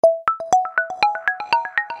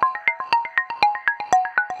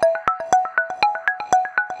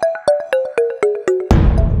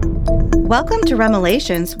Welcome to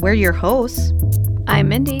Remelations. We're your hosts. I'm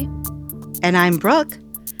Mindy. And I'm Brooke.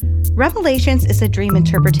 Revelations is a dream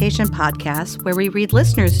interpretation podcast where we read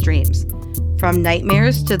listeners' dreams. From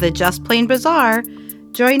nightmares to the just plain bizarre,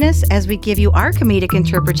 join us as we give you our comedic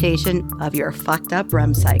interpretation of your fucked up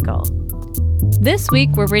REM cycle. This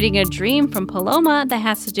week, we're reading a dream from Paloma that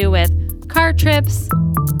has to do with car trips,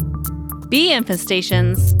 bee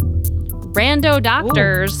infestations, rando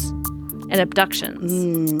doctors, and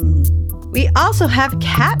abductions. We also have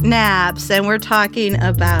cat naps, and we're talking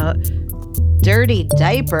about dirty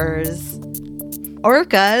diapers,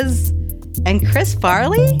 orcas, and Chris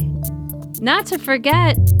Farley. Not to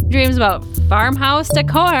forget dreams about farmhouse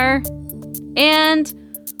decor and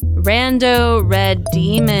rando red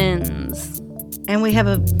demons. And we have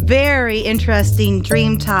a very interesting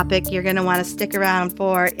dream topic you're going to want to stick around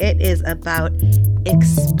for. It is about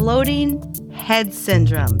exploding head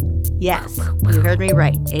syndrome. Yes, you heard me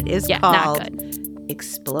right. It is called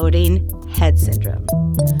exploding head syndrome.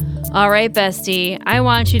 All right, bestie. I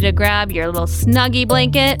want you to grab your little Snuggie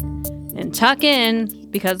blanket and tuck in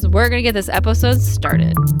because we're going to get this episode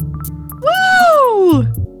started. Woo!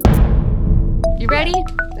 You ready?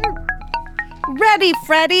 Ready,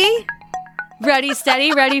 Freddy. Ready,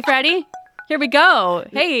 steady, ready, Freddy. Here we go.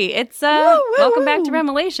 Hey, it's welcome back to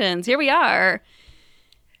Remelations. Here we are.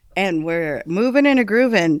 And we're moving and a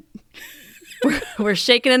grooving. We're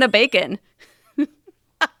shaking and a bacon.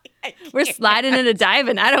 We're sliding and a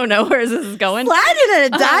diving. I don't know where this is going. Sliding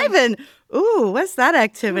and a diving. Ooh, what's that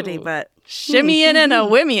activity? But shimmying and a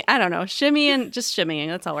wimmy. I don't know. Shimmying, just shimmying.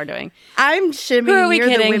 That's all we're doing. I'm shimmying. Who are we You're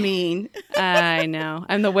kidding? the wimmying. I know.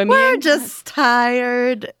 I'm the wimmying. We're just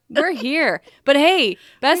tired. We're here. But hey,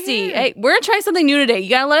 bestie, hey, we're going to try something new today.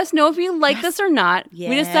 You got to let us know if you like this or not. Yes,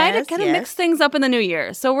 we decided to kind of mix things up in the new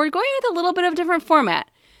year. So we're going with a little bit of a different format.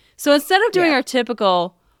 So instead of doing our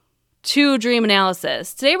typical 2 dream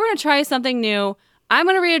analysis, today we're going to try something new. I'm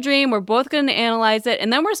going to read a dream. We're both going to analyze it.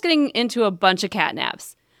 And then we're just getting into a bunch of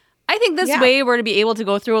catnaps. I think this way we're going to be able to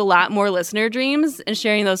go through a lot more listener dreams and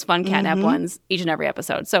sharing those fun catnap ones each and every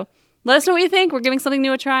episode. So let us know what you think. We're giving something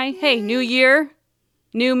new a try. Hey, new year,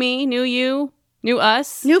 new me, new you, new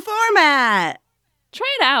us. New format.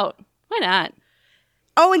 Try it out. Why not?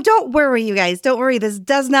 Oh, and don't worry, you guys. Don't worry. This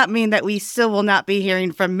does not mean that we still will not be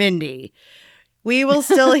hearing from Mindy. We will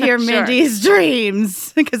still hear Mindy's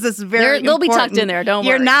dreams because it's very important. They'll be tucked in there. Don't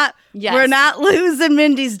worry. We're not losing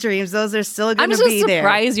Mindy's dreams. Those are still going to be there. I'm just going to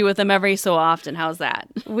surprise you with them every so often. How's that?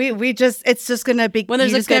 It's just going to be, when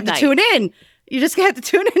there's you just have to tune in. You just have to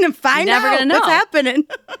tune in and find out what's happening.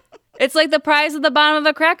 It's like the prize at the bottom of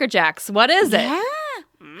a Cracker Jacks. What is it? Yeah.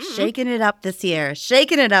 Shaking it up this year.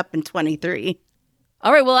 Shaking it up in 23.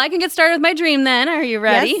 All right. Well, I can get started with my dream then. Are you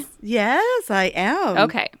ready? Yes, I am.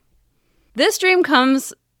 Okay. This dream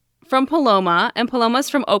comes from Paloma, and Paloma's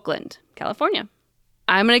from Oakland, California.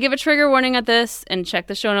 I'm going to give a trigger warning at this and check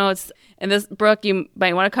the show notes. And this, Brooke, you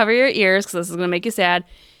might want to cover your ears because this is going to make you sad.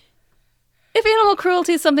 If animal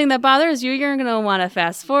cruelty is something that bothers you, you're going to want to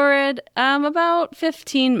fast forward about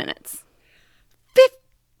 15 minutes.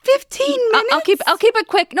 15 minutes? I'll keep it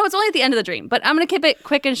quick. No, it's only at the end of the dream, but I'm going to keep it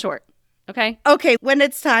quick and short. Okay? Okay, when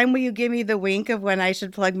it's time, will you give me the wink of when I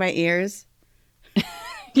should plug my ears?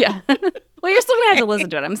 Yeah. Well, you're still going to have to listen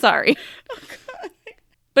to it. I'm sorry. Oh, God.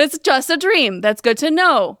 But it's just a dream. That's good to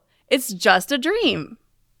know. It's just a dream.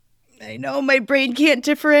 I know my brain can't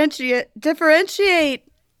differentiate.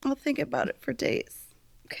 I'll think about it for days.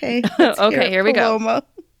 Okay. Okay, here we go.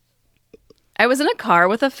 I was in a car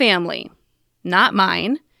with a family. Not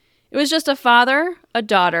mine. It was just a father, a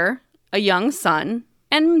daughter, a young son,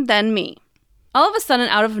 and then me. All of a sudden,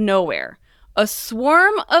 out of nowhere, a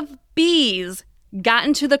swarm of bees got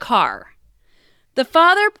into the car. The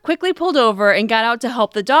father quickly pulled over and got out to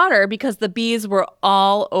help the daughter because the bees were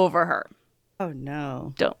all over her. Oh,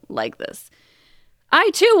 no. Don't like this. I,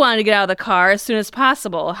 too, wanted to get out of the car as soon as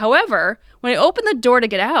possible. However, when I opened the door to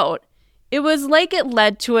get out, it was like it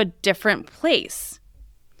led to a different place.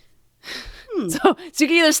 So you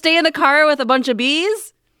can either stay in the car with a bunch of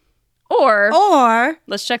bees, or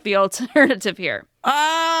let's check the alternative here.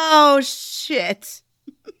 Oh, shit.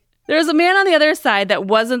 There was a man on the other side that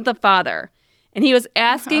wasn't the father, and he was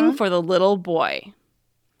asking for the little boy.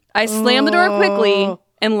 I slammed the door quickly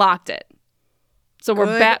and locked it. So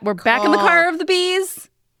we're back in the car of the bees.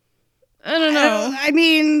 I don't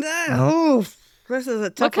know. This is a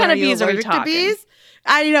tough What kind one. of bees are we talking? Bees?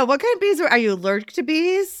 I don't know. What kind of bees are you allergic to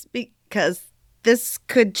bees? Because this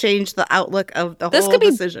could change the outlook of the whole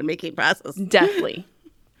decision-making process. Deathly.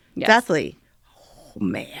 Yes. Deathly. Oh,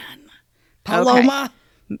 man. Paloma.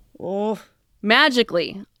 Okay. Oh.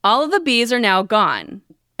 Magically, all of the bees are now gone,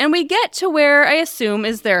 and we get to where I assume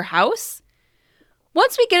is their house.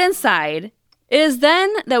 Once we get inside, it is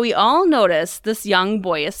then that we all notice this young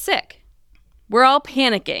boy is sick. We're all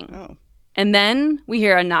panicking. Oh. And then we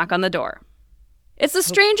hear a knock on the door. It's the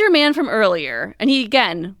stranger man from earlier, and he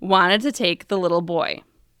again wanted to take the little boy.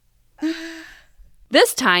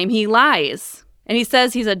 This time he lies, and he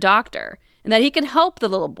says he's a doctor, and that he can help the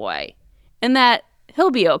little boy, and that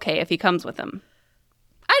he'll be okay if he comes with him.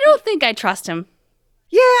 I don't think I trust him.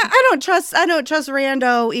 Yeah, I don't trust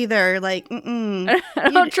Rando either. Like, I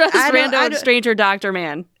don't trust Rando stranger doctor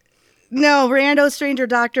man. No, Rando stranger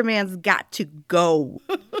doctor man's got to go.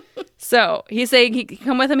 So he's saying he can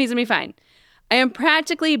come with him. He's going to be fine. I am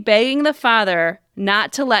practically begging the father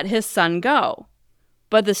not to let his son go.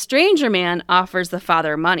 But the stranger man offers the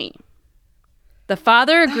father money. The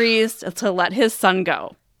father agrees to let his son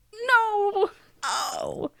go. No.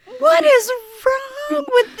 Oh, what is wrong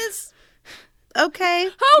with this? Okay.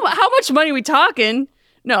 How much money are we talking?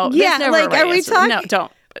 No. Yeah, never like, are we talking? No,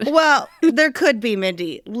 don't. Well, there could be,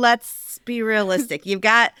 Mindy. Let's be realistic. You've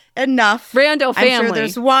got enough. Rando family. I'm sure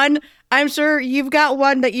there's one. I'm sure you've got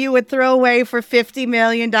one that you would throw away for $50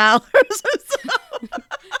 million or so.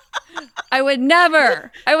 I would never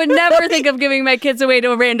think of giving my kids away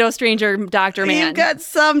to a rando stranger doctor man. You've got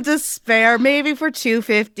some to spare, maybe for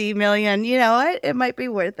 $250 million. You know what? It might be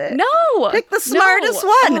worth it. No. Pick the smartest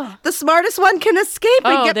one. Oh. The smartest one can escape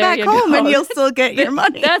and get back home, and you'll still get your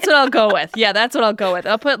money. That's what I'll go with. Yeah, that's what I'll go with.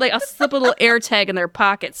 I'll slip a little air tag in their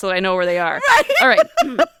pocket so I know where they are. Right. All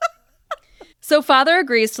right. So father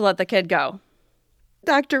agrees to let the kid go.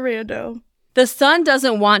 Dr. Rando. The son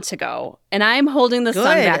doesn't want to go, and I'm holding the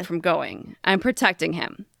son Good. back from going. I'm protecting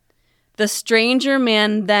him. The stranger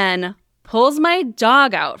man then pulls my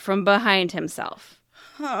dog out from behind himself.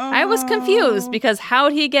 I was confused because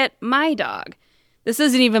how'd he get my dog? This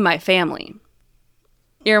isn't even my family.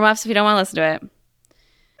 Earmuffs if you don't want to listen to it.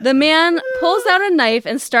 The man pulls out a knife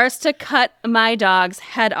and starts to cut my dog's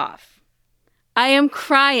head off. I am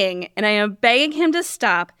crying, and I am begging him to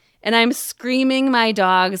stop, and I'm screaming my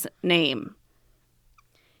dog's name.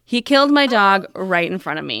 He killed my dog right in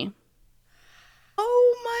front of me.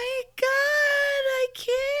 Oh my God, I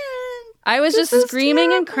can't. I was just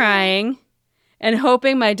screaming and crying and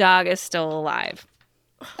hoping my dog is still alive.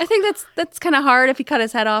 I think that's kind of hard if he cut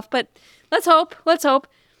his head off, but let's hope. Let's hope.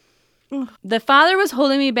 The father was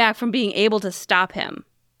holding me back from being able to stop him.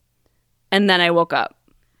 And then I woke up,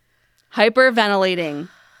 hyperventilating.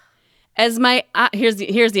 As my here's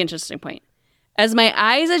the interesting point. As my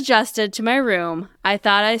eyes adjusted to my room, I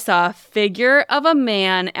thought I saw a figure of a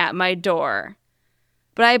man at my door.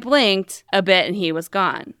 But I blinked a bit and he was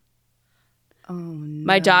gone. Oh no.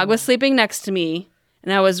 My dog was sleeping next to me,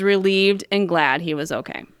 and I was relieved and glad he was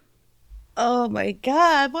okay. Oh my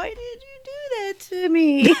God, why did you do that to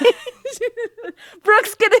me?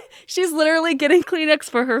 Brooke's she's literally getting Kleenex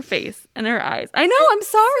for her face and her eyes. I know, I'm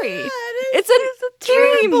sorry. It's a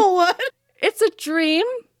dream. One. It's a dream.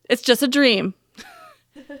 It's just a dream.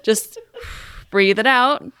 Just breathe it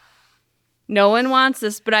out. No one wants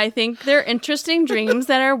this, but I think they're interesting dreams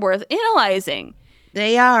that are worth analyzing.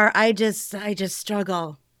 They are. I just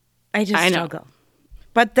struggle. I struggle.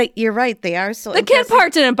 But you're right. They are so. The kid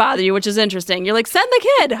part didn't bother you, which is interesting. You're like, send the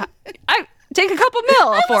kid. I take a couple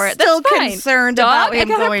mil for it. That's still fine. Concerned Dog, about him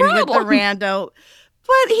going with the rando,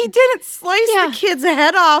 but he didn't slice the kid's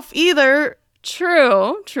head off either.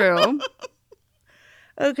 True.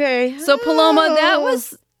 Okay. So Paloma, that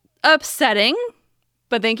was upsetting,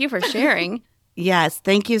 but thank you for sharing. Yes,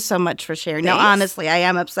 thank you so much for sharing. Thanks. No, honestly, I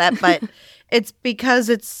am upset, but it's because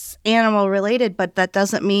it's animal related, but that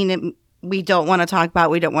doesn't mean we don't want to talk about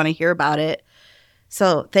it. We don't want to hear about it.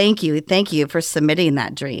 So thank you. Thank you for submitting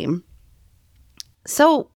that dream.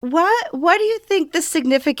 So what do you think the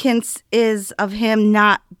significance is of him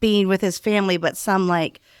not being with his family, but some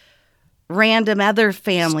like random other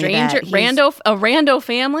family? A rando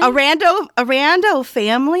family? A rando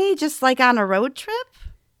family, just like on a road trip?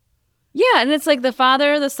 Yeah, and it's like the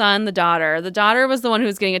father, the son, the daughter. The daughter was the one who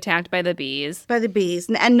was getting attacked by the bees.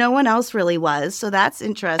 And no one else really was, so that's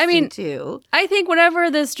interesting too. I think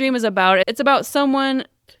whatever this dream is about, it's about someone.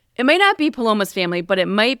 It might not be Paloma's family, but it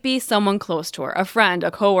might be someone close to her, a friend,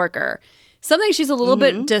 a coworker, something she's a little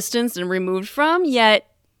bit distanced and removed from,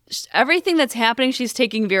 yet everything that's happening she's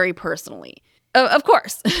taking very personally. Of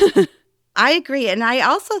course. I agree. And I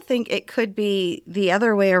also think it could be the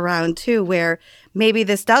other way around, too, where maybe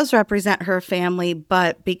this does represent her family,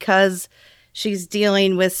 but because she's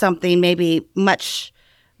dealing with something maybe much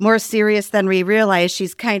more serious than we realize,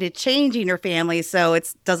 she's kind of changing her family so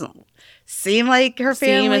it doesn't seem like her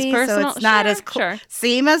family. Seem as personal. So it's not Sure.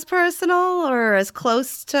 seem as personal or as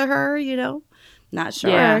close to her, Not sure.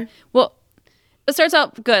 Yeah. Well, it starts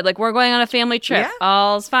out good. Like, we're going on a family trip. Yeah.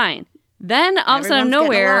 All's fine. Then, all of a sudden, Everyone's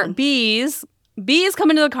getting nowhere, along. bees come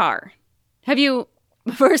into the car.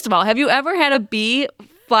 First of all, have you ever had a bee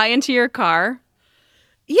fly into your car?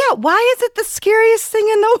 Yeah, why is it the scariest thing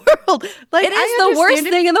in the world? Like, It is the worst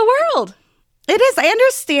thing in the world. It is. I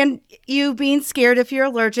understand you being scared if you're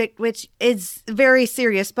allergic, which is very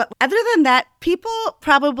serious. But other than that, people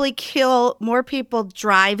probably kill more people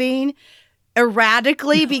driving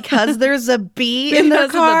erratically because there's a bee in their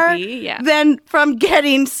car than from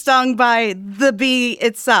getting stung by the bee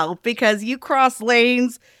itself. Because you cross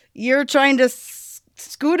lanes, you're trying to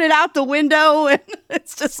scoot it out the window, and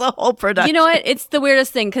it's just a whole production. You know what? It's the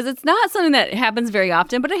weirdest thing because it's not something that happens very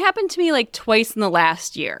often, but it happened to me like twice in the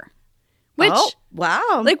last year. Which,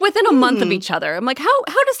 wow. Like within a month of each other. I'm like, how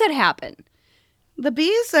does that happen? The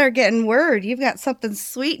bees are getting word. You've got something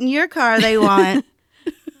sweet in your car they want.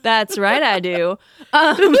 That's right, I do.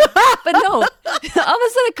 But no, all of a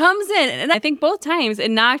sudden it comes in. And I think both times it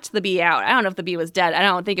knocked the bee out. I don't know if the bee was dead. I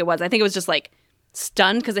don't think it was. I think it was just like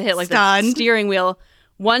stunned because it hit like the steering wheel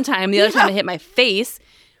one time. The other time it hit my face.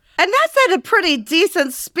 And that's at a pretty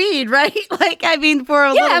decent speed, right? Like, I mean, for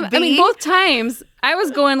a little bee. I mean, both times I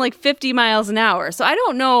was going like 50 miles an hour. So I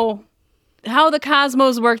don't know how the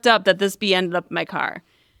cosmos worked up that this bee ended up in my car.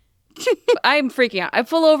 I'm freaking out. I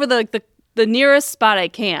pull over the nearest spot I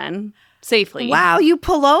can safely. Wow, you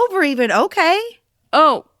pull over even. Okay.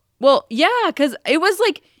 Oh, well, yeah, because it was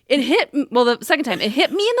like, the second time, it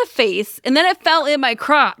hit me in the face, and then it fell in my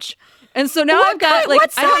crotch. And so now I've got like...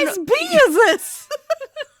 What size bee is this?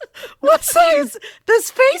 What size?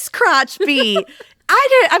 This face crotch bee.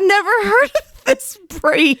 I've never heard of this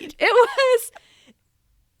breed. It was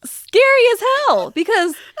scary as hell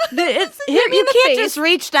because it hit me in the face. You can't just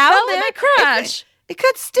reach down fell there. In my crotch. It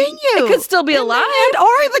could sting you. It could still be alive.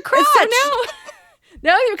 Or in the crotch. So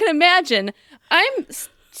now you can imagine, I'm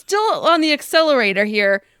still on the accelerator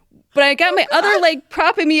here, but I got my other leg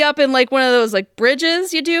propping me up in like one of those like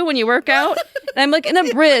bridges you do when you work out. And I'm like in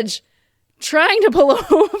a bridge trying to pull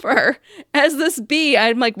over as this bee.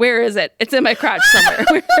 I'm like, where is it? It's in my crotch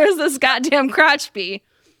somewhere. Where's this goddamn crotch bee?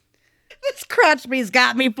 This crotch bee's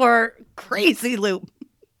got me for a crazy loop.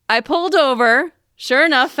 I pulled over. Sure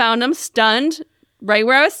enough, found him stunned right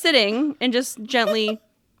where I was sitting and just gently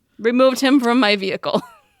removed him from my vehicle.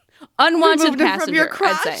 Unwanted passenger, from your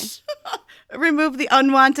crotch? I'd say. Remove the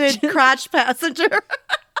unwanted crotch passenger.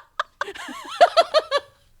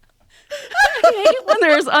 I hate when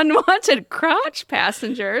there's unwanted crotch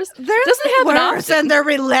passengers. Doesn't happen often. And they're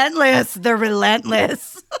relentless. They're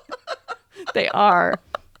relentless. They are.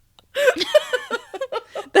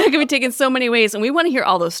 That can be taken so many ways, and we want to hear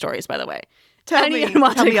all those stories, by the way. Tell me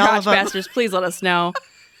unwanted all crotch of them. passengers, please let us know.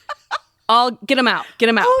 I'll get them out. Get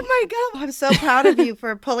them out. Oh my God. I'm so proud of you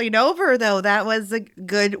for pulling over, though. That was a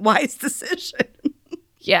good, wise decision.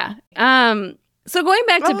 Yeah. So going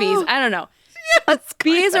back to bees, I don't know. Yes,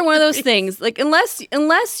 bees are one of those things. Like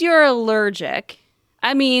unless you're allergic,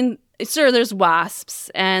 I mean, sure, there's wasps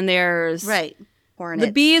and there's hornets.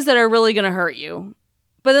 The bees that are really going to hurt you.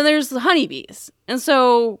 But then there's the honeybees. And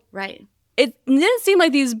so it didn't seem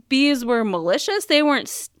like these bees were malicious. They weren't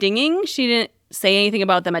stinging. She didn't say anything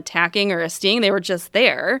about them attacking or a sting. They were just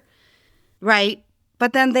there. Right.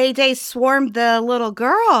 But then they swarmed the little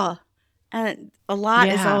girl. And a lot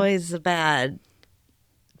is always bad.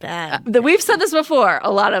 We've said this before.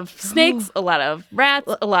 A lot of snakes, a lot of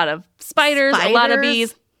rats, a lot of spiders, a lot of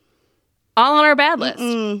bees. All on our bad list.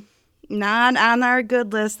 Not on our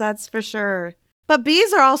good list, that's for sure. But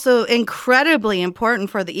bees are also incredibly important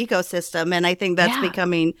for the ecosystem. And I think that's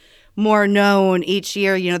becoming more known each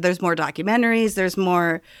year. You know, there's more documentaries. There's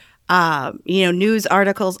more, news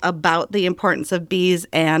articles about the importance of bees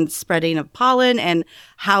and spreading of pollen and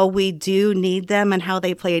how we do need them and how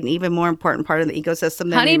they play an even more important part of the ecosystem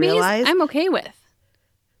than we realize. I'm okay with.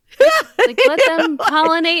 Like, let them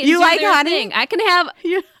pollinate. You like honey? Thing. I can have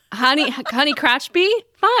honey crotch bee,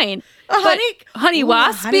 fine. Honey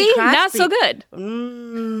wasp bee, not so good.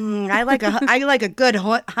 I like a good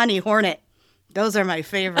honey hornet. Those are my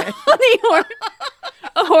favorite.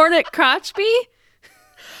 A hornet crotch bee?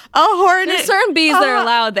 A hornet. There's certain bees that are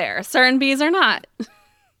allowed there. Certain bees are not.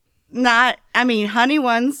 Honey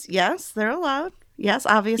ones, yes, they're allowed. Yes,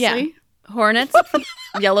 obviously. Yeah. Hornets,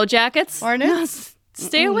 yellow jackets. Hornets? No,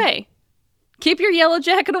 stay away. Keep your yellow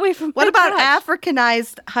jacket away from What about crotch.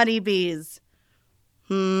 Africanized honeybees?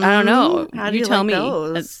 I don't know. How do you tell like me.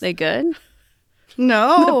 those? Are they good?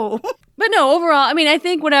 No. But no, overall, I mean, I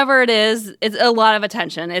think whatever it is, it's a lot of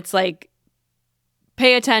attention. It's like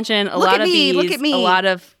pay attention. A Look lot at of me, bees. look at me. A lot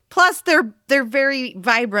of Plus, they're very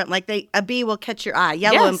vibrant. Like a bee will catch your eye,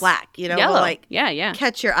 yellow and black. You know, yellow. will like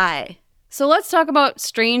catch your eye. So let's talk about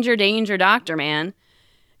Stranger Danger Doctor Man.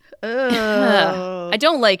 Oh. I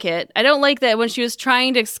don't like it. I don't like that when she was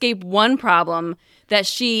trying to escape one problem that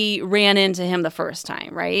she ran into him the first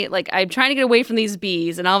time, right? Like, I'm trying to get away from these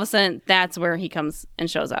bees, and all of a sudden, that's where he comes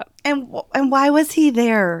and shows up. And why was he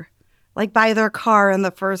there? Like, by their car in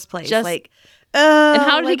the first place? And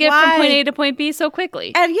how did he get from point A to point B so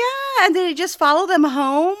quickly? And and did he just follow them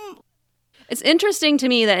home? It's interesting to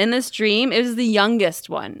me that in this dream, it was the youngest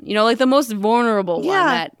one, you know, like the most vulnerable one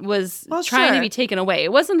that was trying to be taken away.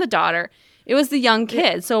 It wasn't the daughter. It was the young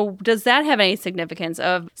kid. Yeah. So does that have any significance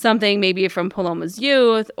of something maybe from Paloma's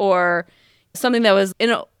youth or something that was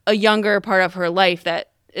in a younger part of her life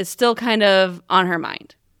that is still kind of on her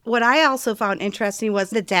mind? What I also found interesting was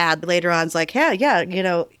the dad later on is like, yeah, you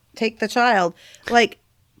know, take the child. Like,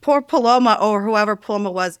 poor Paloma or whoever Paloma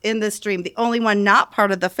was in this dream, the only one not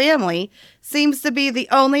part of the family, seems to be the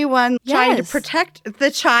only one trying to protect the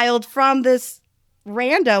child from this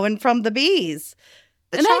rando and from the bees.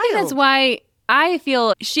 I think that's why I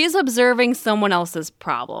feel she's observing someone else's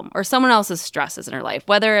problem or someone else's stresses in her life,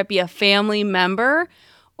 whether it be a family member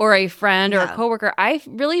or a friend or a coworker. I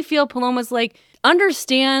really feel Paloma's like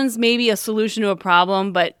understands maybe a solution to a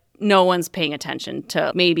problem, but no one's paying attention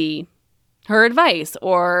to maybe her advice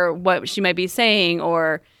or what she might be saying,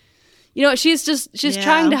 or, you know, she's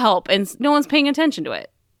trying to help and no one's paying attention to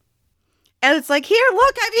it. And it's like, here,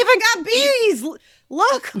 look, I've even got bees.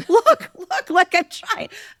 Look, like I'm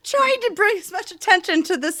trying to bring as much attention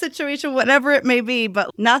to this situation, whatever it may be,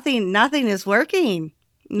 but nothing is working.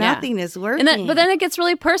 Nothing is working. But then it gets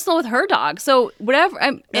really personal with her dog. So whatever,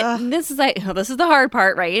 this is the hard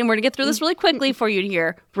part, right? And we're gonna get through this really quickly for you to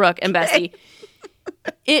hear, Brooke and Bessie.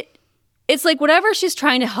 It's like whatever she's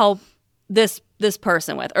trying to help this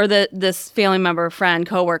person with, or this family member, friend,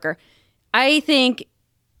 coworker. I think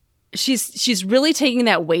she's really taking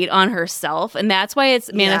that weight on herself, and that's why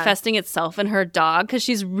it's manifesting itself in her dog, because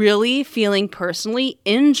she's really feeling personally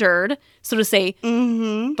injured, so to say,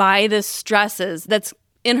 by the stresses that's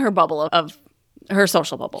in her bubble of her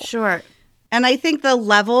social bubble. Sure. And I think the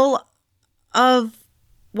level of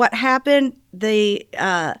what happened,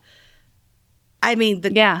 I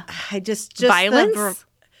just violence?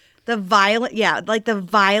 The violence, like the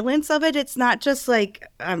violence of it. It's not just like,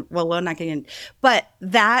 we're not getting, but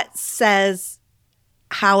that says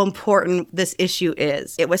how important this issue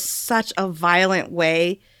is. It was such a violent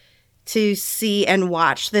way to see and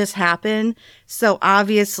watch this happen. So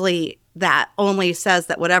obviously that only says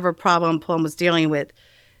that whatever problem Plum was dealing with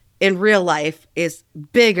in real life is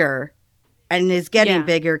bigger and is getting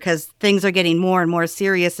bigger because things are getting more and more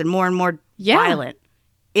serious and more violent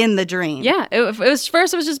in the dream. Yeah, it was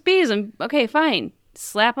just bees, and okay, fine,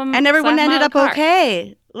 slap them, and everyone ended up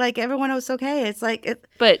okay. Like everyone was okay. It's like,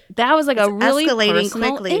 but that was like a really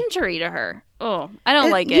personal quickly. Injury to her. Oh, I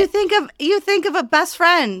don't like it. You think of a best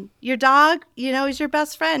friend. Your dog, you know, is your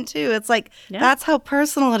best friend too. It's like that's how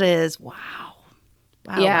personal it is. Wow.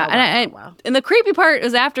 Wow, and the creepy part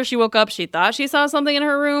is after she woke up, she thought she saw something in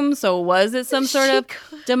her room. So was it some sort of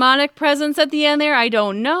demonic presence at the end there? I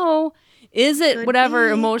don't know. Is it whatever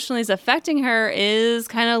emotionally is affecting her is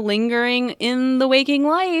kind of lingering in the waking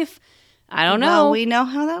life? I don't know. Well, we know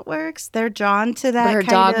how that works. They're drawn to that. But her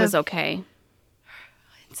dog was okay.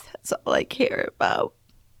 That's all I care about.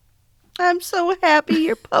 I'm so happy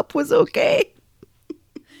your pup was okay.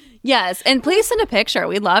 Yes, and please send a picture.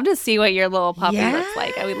 We'd love to see what your little puppy looks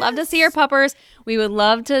like. We'd love to see your puppers. We would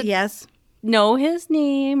love to know his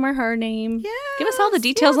name or her name. Yes, give us all the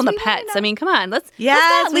details on the pets. I mean, come on. Let's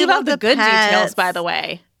not leave out the good details, by the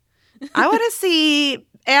way. I want to see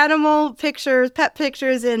animal pictures, pet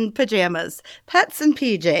pictures in pajamas. Pets and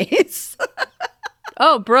PJs.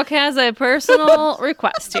 Oh, Brooke has a personal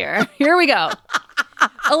request here. Here we go.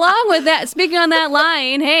 Along with that, speaking on that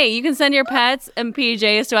line, hey, you can send your pets and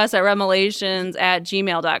PJs to us at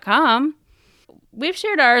remelations@gmail.com. We've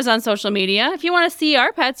shared ours on social media. If you want to see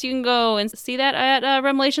our pets, you can go and see that at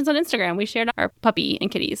Remelations on Instagram. We shared our puppy and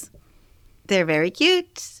kitties. They're very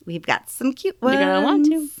cute. We've got some cute ones. You're going to want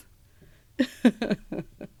to.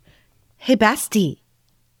 Hey, Bestie,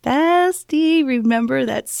 remember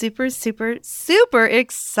that super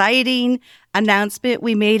exciting announcement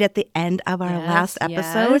we made at the end of our last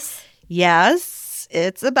episode? Yes,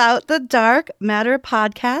 it's about the Dark Matter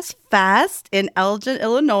Podcast Fest in Elgin,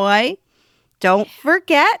 Illinois. Don't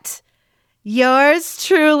forget, yours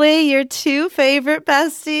truly, your two favorite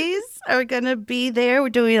besties are going to be there. We're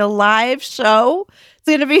doing a live show. It's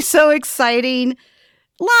going to be so exciting.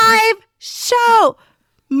 Live show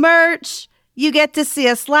merch. You get to see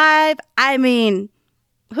us live. I mean,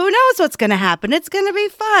 who knows what's going to happen? It's going to be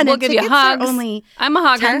fun. We'll and give you hugs. I'm a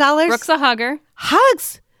hugger. $10. Brooke's a hugger.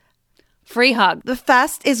 Hugs. Free hug. The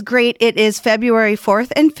fest is great. It is February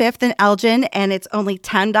 4th and 5th in Elgin, and it's only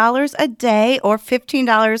 $10 a day or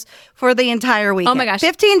 $15 for the entire weekend. Oh my gosh.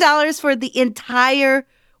 $15 for the entire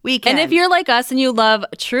weekend. And if you're like us and you love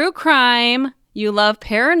true crime, you love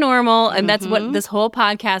paranormal, and that's what this whole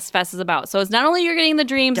podcast fest is about. So it's not only you're getting the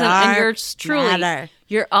dreams and you're truly,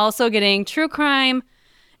 you're also getting true crime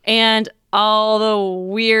and all the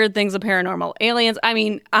weird things of paranormal. Aliens. I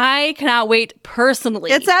mean, I cannot wait personally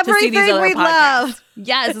it's to see everything these other we podcasts. love.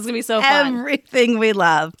 Yes, it's going to be so fun. Everything we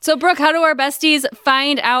love. So, Brooke, how do our besties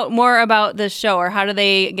find out more about this show, or how do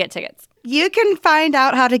they get tickets? You can find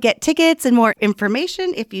out how to get tickets and more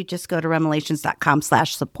information if you just go to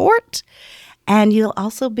remelations.com/support. And you'll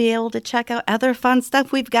also be able to check out other fun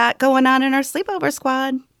stuff we've got going on in our sleepover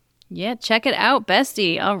squad. Yeah, check it out,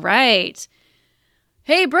 bestie. All right.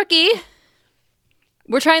 Hey, Brookie.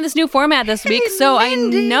 We're trying this new format this week, so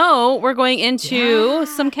Mindy. I know we're going into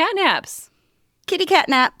some cat naps. Kitty cat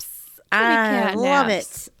naps. cat love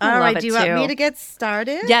naps. it. I All love right, it do you want too. me to get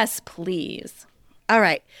started? Yes, please. All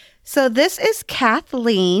right. So this is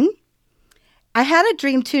Kathleen. I had a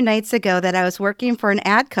dream 2 nights ago that I was working for an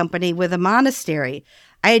ad company with a monastery.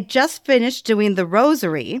 I had just finished doing the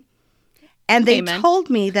rosary, and they Amen. told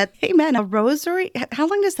me that, hey, man, a rosary, how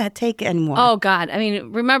long does that take anymore? Oh, God. I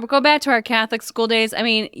mean, remember, go back to our Catholic school days. I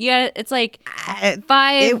mean, yeah, it's like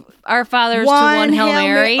 5 Our Fathers to 1 Hail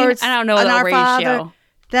Mary. or I don't know an the Our ratio. Father.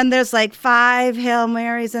 Then there's like 5 Hail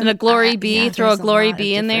Marys. And a Glory Be, throw a there's Glory lot of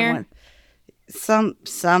Be in different there. ones.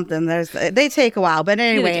 Something. They take a while. But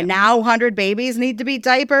anyway, do. now 100 babies need to be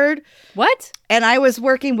diapered. What? And I was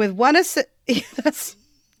working with one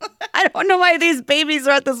I don't know why these babies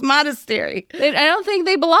are at this monastery. I don't think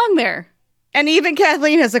they belong there. And even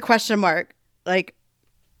Kathleen has a question mark. Like,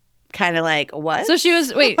 kind of like, what? So she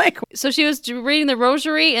was, wait, Like- so she was reading the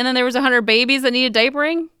rosary and then there was 100 babies that needed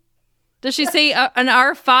diapering? Does she say an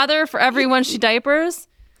Our Father for everyone she diapers?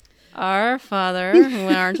 Our Father who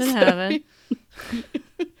art in heaven.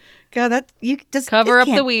 God, that you just Cover it up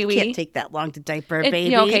the can't- wee-wee. Can't take that long to diaper a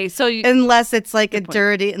baby. Okay, so you unless it's like a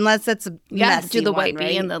dirty, unless it's a got to messy do the one, wipey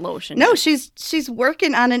right? and the lotion. No, she's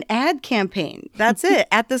working on an ad campaign. That's it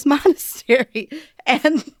at this monastery,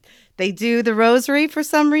 and they do the rosary for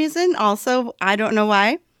some reason. Also, I don't know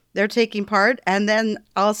why they're taking part, and then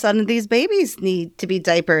all of a sudden these babies need to be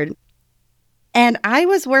diapered. And I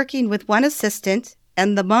was working with one assistant,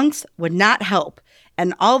 and the monks would not help.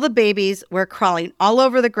 And all the babies were crawling all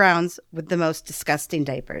over the grounds with the most disgusting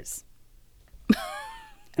diapers.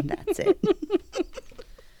 And that's it.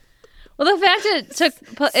 Well, the fact that it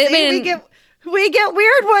took, See, we get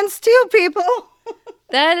weird ones too, people.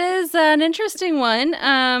 that is an interesting one.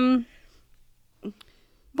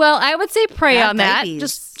 Well, I would say pray Bad on that.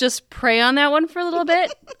 babies. Just pray on that one for a little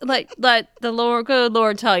bit. Like let the Lord, good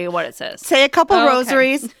Lord, tell you what it says. Say a couple Okay.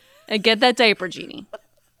 rosaries. And get that diaper genie.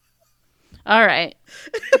 All right,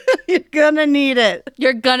 You're gonna need it.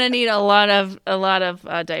 you're gonna need a lot of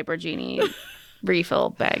diaper genie refill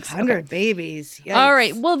bags. 100 babies. Yikes. All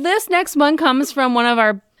right. Well, this next one comes from one of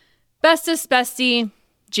our bestest bestie,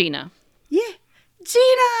 Gina. Yeah.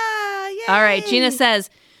 Gina. Yay. All right. Gina says,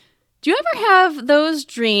 do you ever have those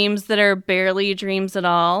dreams that are barely dreams at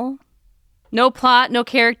all? No plot, no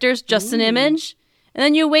characters, just an image. And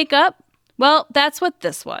then you wake up? Well, that's what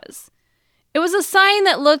this was. It was a sign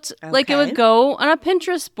that looked like it Okay. would go on a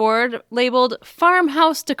Pinterest board labeled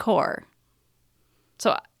farmhouse decor.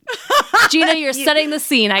 So, Gina, you're setting the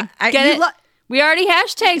scene. I get you it. lo- We already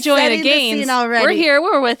hashtag Joanna Setting the Gaines. scene already. We're here.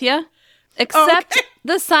 We're with you. Except Okay.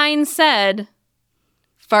 the sign said,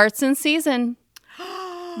 farts in season.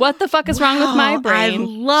 What the fuck is wrong with my I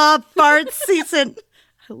brain? love fart season.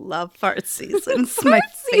 I love fart season. It's my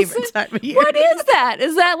Fart season? favorite time of year. What is that?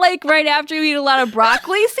 Is that like right after you eat a lot of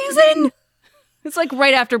broccoli season? It's like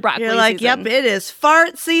right after broccoli You're like, season. yep, it is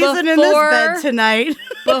fart season in this Before- bed tonight.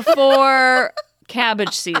 Before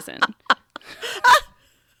cabbage season.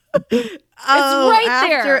 right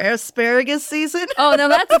after there. asparagus season. Oh, no,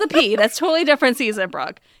 that's the P. That's totally different season,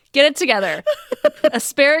 Brooke. Get it together.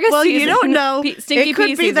 Asparagus Well, season. you don't know. Stinky It could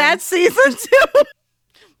pea be season. that season too.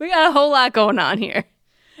 We got a whole lot going on here.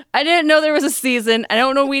 I didn't know there was a season. I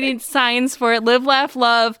don't know we need signs for it. Live, laugh,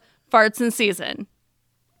 love, farts in season.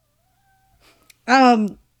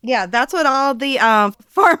 Yeah, that's what all the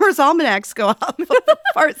farmers' almanacs go off of.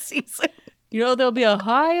 Fart season. You know, there'll be a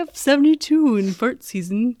high of 72 in fart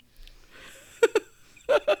season.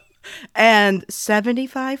 And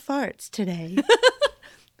 75 farts today.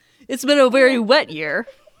 It's been a very wet year.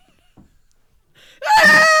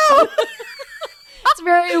 It's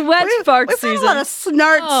very wet fart We've season. had a lot of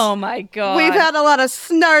snarts. Oh my God. We've had a lot of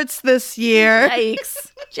snarts this year.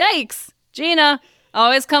 Yikes. Gina,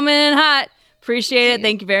 always coming in hot. Appreciate it.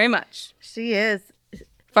 Thank you very much. She is.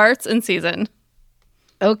 Farts in season.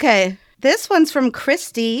 Okay. This one's from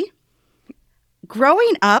Christy.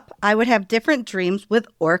 Growing up, I would have different dreams with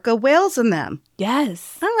orca whales in them.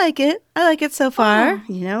 Yes. I like it. I like it so far,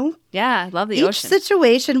 you know. Yeah, I love the Each ocean.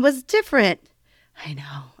 situation was different. I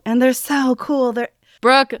know. And they're so cool. They're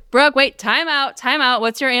Brooke, wait, time out.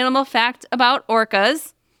 What's your animal fact about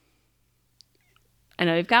orcas? I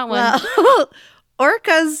know you've got one. Well,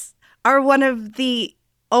 orcas are one of the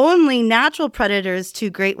only natural predators to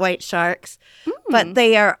great white sharks, but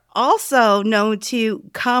they are also known to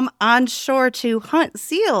come on shore to hunt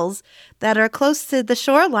seals that are close to the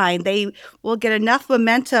shoreline. They will get enough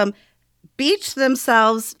momentum, beach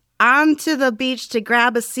themselves onto the beach to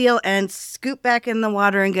grab a seal and scoop back in the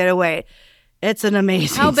water and get away. It's an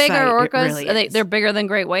amazing How big sight. are orcas? Really Are they, is. they're bigger than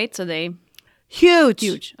great whites? Are they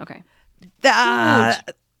Huge. Okay.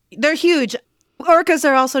 They're huge. Orcas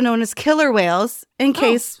are also known as killer whales, in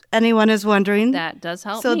case anyone is wondering. That does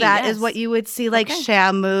help So me, that yes. is what you would see, like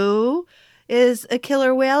Shamu is a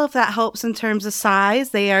killer whale, if that helps in terms of size.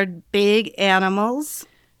 They are big animals,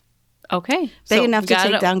 Okay. big enough to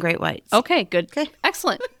take down great whites. Okay, good. Okay.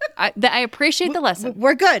 Excellent. I appreciate the lesson.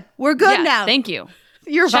 We're good. We're good Yeah, now. Thank you.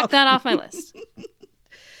 You're Check welcome. that off my list.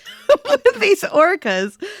 With these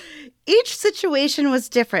orcas, each situation was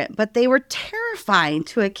different, but they were terrifying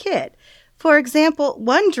to a kid. For example,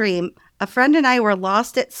 one dream, a friend and I were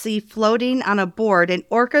lost at sea floating on a board, and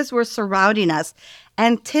orcas were surrounding us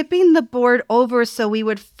and tipping the board over so we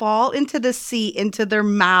would fall into the sea into their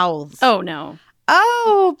mouths. Oh, no.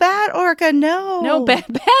 Oh, bad orca, no. No, bad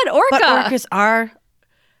orca. But orcas are,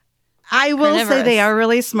 I will say Carnivorous. they are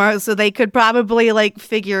really smart, so they could probably like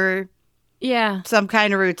figure Yeah. some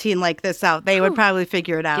kind of routine like this out. They would probably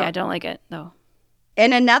figure it out. Yeah, I don't like it, though.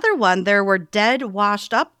 In another one, there were dead,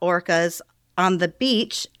 washed up orcas on the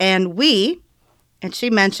beach, and she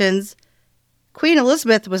mentions Queen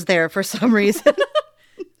Elizabeth was there for some reason.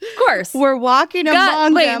 Of course. We're walking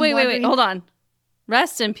among them. Wait. wondering- Hold on.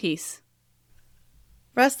 Rest in peace.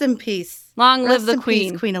 Rest in peace. Long live Rest the in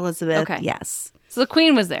queen. peace, Queen Elizabeth. Okay. Yes. So the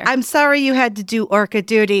queen was there. I'm sorry you had to do orca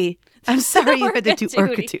duty. I'm sorry you had to do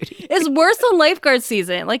orca duty. It's worse than lifeguard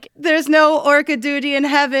season. Like, There's no orca duty in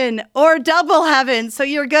heaven or double heaven, so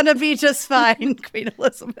you're going to be just fine, Queen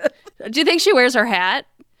Elizabeth. do you think she wears her hat?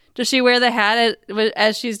 Does she wear the hat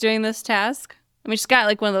as she's doing this task? I mean, she's got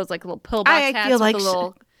like one of those like little pillbox I hats feel with like a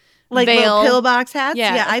little Like veil. little pillbox hats?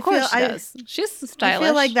 Yeah, I of course feel she does. She's stylish. I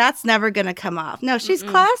feel like that's never going to come off. No, she's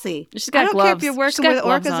classy. She's got I don't care gloves. if you're She's working got with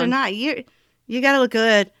gloves orcas or on. not. You got to look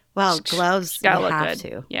good. Well, gloves, Gotta you look have good.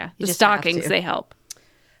 to. Yeah, You the just have stockings to. they help.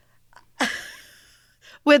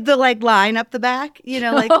 With the like line up the back, you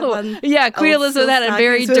know, like the one. Yeah, Queen old Elizabeth had a silk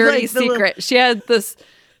very stockings with, dirty like, the little- secret. She had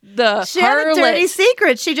She had a dirty harlot.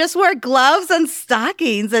 secret. She just wore gloves and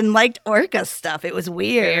stockings and liked orca stuff. It was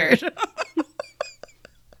weird.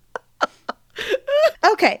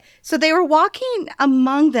 Okay, so they were walking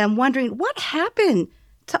among them, wondering what happened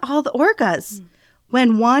to all the orcas.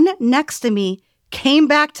 When one next to me came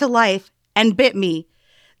back to life and bit me.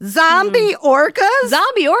 Zombie orcas?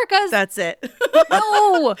 Zombie orcas. That's it.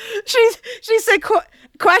 No. She said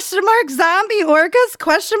question mark zombie orcas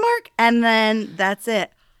question mark, and then that's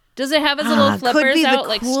it. Does it have his little Could flippers be the out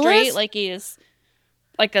like straight, coolest. like he's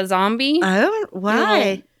like a zombie?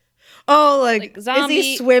 Why? Oh, like zombie- is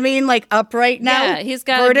he swimming like upright now? Yeah, he's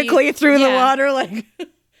gotta vertically be- through the yeah. water. Like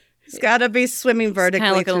he's got to be swimming Kinda vertically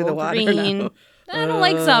like a through the little water green. now. I don't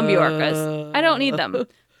like zombie orcas. I don't need them.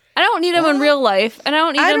 I don't need them in real life, and I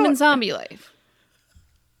don't need them in zombie life.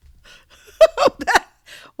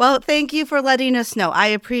 Well, thank you for letting us know. I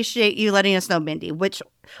appreciate you letting us know, Mindy, what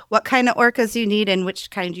kind of orcas you need and which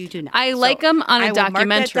kind you do not. I like them on a I will mark that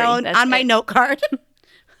documentary. down That's on my it. note card.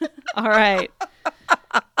 All right.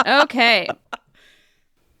 Okay.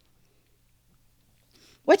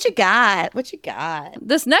 What you got? What you got?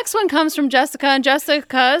 This next one comes from Jessica, and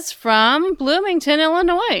Jessica's from Bloomington,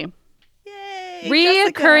 Illinois. Yay!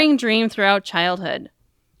 Reoccurring dream throughout childhood.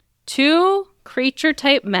 2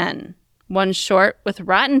 creature-type men. One short with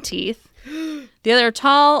rotten teeth. The other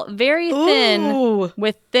tall, very thin, Ooh.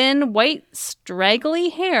 with thin, white, straggly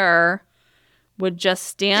hair, would just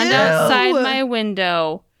stand Ew. outside my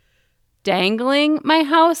window, dangling my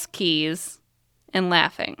house keys and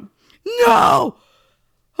laughing. No!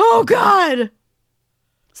 Oh, God!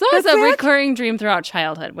 So that was That's a it? recurring dream throughout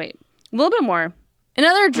childhood. Wait, a little bit more. In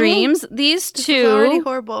other dreams, these This is already two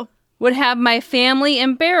horrible. would have my family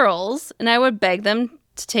in barrels, and I would beg them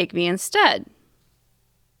to take me instead.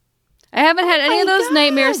 I haven't had any of those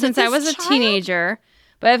nightmares since I was a teenager,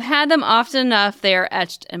 but I've had them often enough they are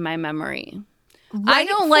etched in my memory. I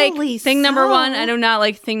don't like thing number 1. I do not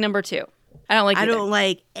like thing number 2. I don't like either. I don't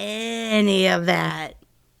like any of that.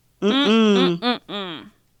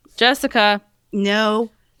 Jessica. No,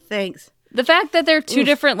 thanks. The fact that they're two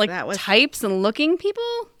different types and looking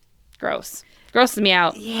people, gross. Grosses me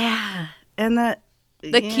out. Yeah. And the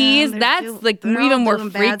keys, that's even more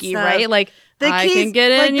freaky, right? Like, I can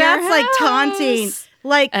get in your house. That's like taunting.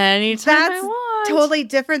 Like, anytime that's I want. Totally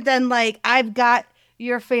different than like, I've got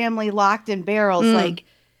your family locked in barrels. Like,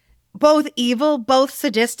 both evil, both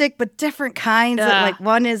sadistic, but different kinds. Like,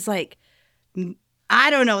 one is like, I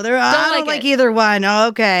don't know. I don't like either one.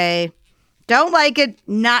 Okay. Don't like it.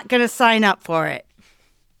 Not going to sign up for it.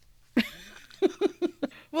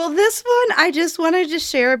 Well, this one I just wanted to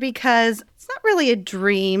share because it's not really a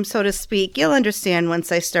dream, so to speak. You'll understand once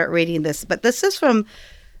I start reading this. But this is from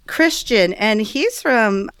Christian, and he's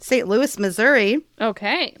from St. Louis, Missouri.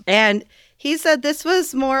 Okay. And he said this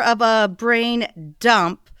was more of a brain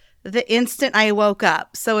dump the instant I woke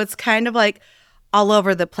up. So it's kind of like all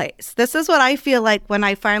over the place. This is what I feel like when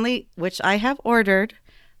I finally, which I have ordered,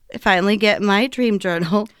 finally get my dream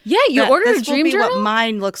journal. Yeah, you ordered a dream journal? What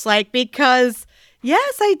mine looks like because,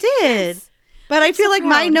 yes, I did. Yes. But I feel like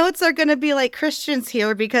my notes are going to be like Christian's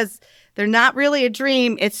here because they're not really a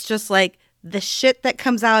dream. It's just like the shit that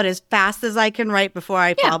comes out as fast as I can write before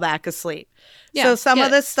I fall back asleep. Yeah, so some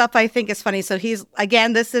of this stuff I think is funny. So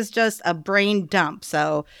this is just a brain dump.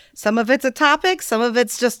 So some of it's a topic, some of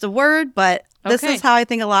it's just a word, but this is how I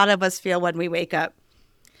think a lot of us feel when we wake up.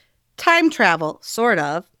 Time travel, sort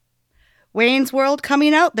of. Wayne's World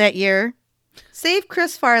coming out that year. Save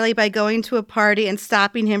Chris Farley by going to a party and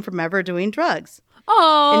stopping him from ever doing drugs.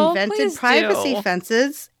 Oh, invented privacy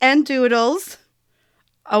fences and doodles.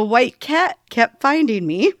 A white cat kept finding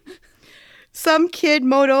me. Some kid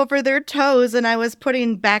mowed over their toes and I was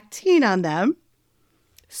putting Bactine on them.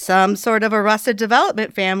 Some sort of Arrested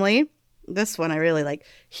Development family. This one I really like.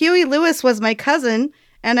 Huey Lewis was my cousin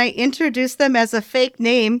and I introduced them as a fake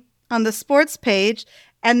name on the sports page.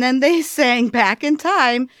 And then they sang Back in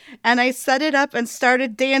Time, and I set it up and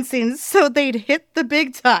started dancing so they'd hit the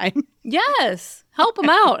big time. Yes. Help them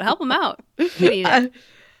out. Help them out.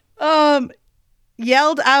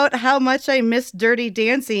 Yelled out how much I missed Dirty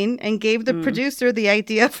Dancing and gave the producer the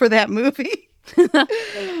idea for that movie.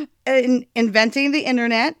 Inventing the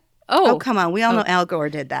internet. Oh, come on. We all know Al Gore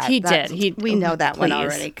did that. He did. We know that one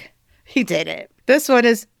already. He did it. This one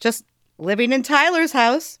is just living in Tyler's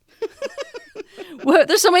house. What?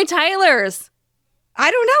 There's so many Tylers.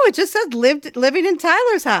 I don't know. It just says living in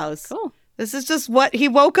Tyler's house. Cool. This is just what he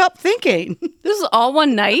woke up thinking. This is all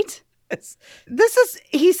one night?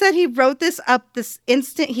 He said he wrote this up this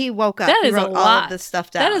instant he woke up. That is he wrote a lot. All of this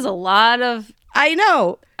stuff down. That is a lot of I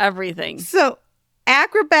know. Everything. So,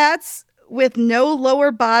 acrobats with no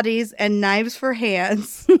lower bodies and knives for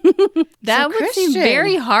hands. That would seem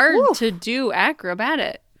very hard to do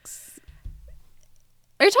acrobatics.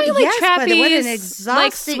 Are you talking like trapeze,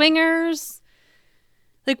 like swingers?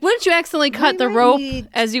 Like, wouldn't you accidentally cut the rope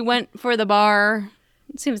as you went for the bar?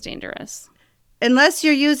 It seems dangerous. Unless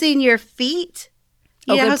you're using your feet.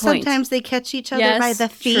 You know how sometimes they catch each other by the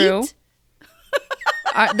feet? True.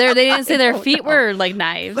 They didn't say their feet were like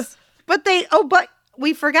knives. But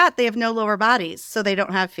we forgot they have no lower bodies, so they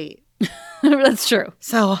don't have feet. That's true.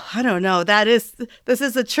 So, I don't know. This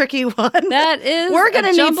is a tricky one. That is We're going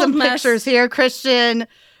to need some pictures here, Christian.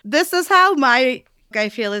 This is how I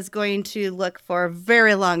feel is going to look for a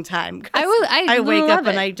very long time. I wake up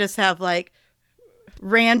and I just have like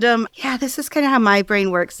random. Yeah, this is kind of how my brain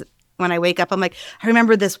works. When I wake up, I'm like, I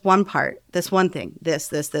remember this one part, this one thing,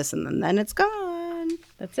 this, and then it's gone.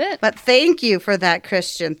 That's it. But thank you for that,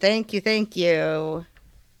 Christian. Thank you.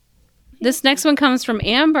 This next one comes from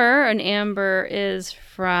Amber, and Amber is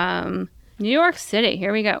from New York City.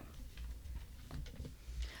 Here we go.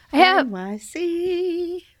 I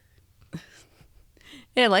see.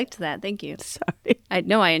 Yeah, I liked that. Thank you. Sorry. I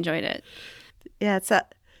know I enjoyed it. Yeah,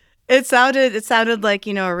 it sounded like,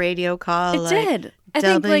 a radio call. It did. I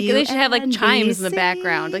think they should have like chimes in the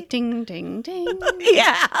background, like ding, ding, ding.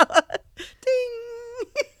 Yeah.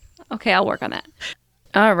 Ding. Okay, I'll work on that.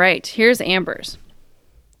 All right, here's Amber's.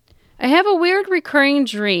 I have a weird recurring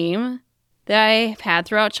dream that I've had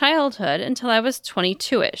throughout childhood until I was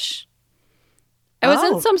 22-ish. I was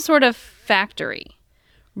in some sort of factory,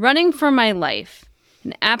 running for my life,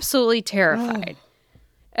 and absolutely terrified.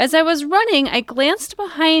 As I was running, I glanced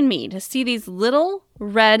behind me to see these little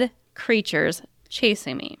red creatures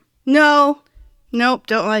chasing me. No. Nope,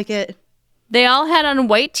 don't like it. They all had on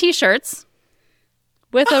white T-shirts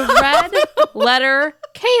with a red letter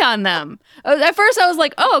K on them. At first, I was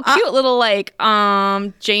like, "Oh, cute little like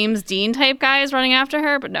James Dean type guys running after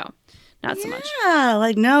her," but no, not so much. Yeah,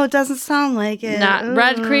 like no, it doesn't sound like it. Not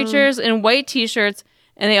red creatures in white T-shirts,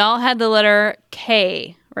 and they all had the letter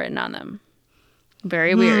K written on them.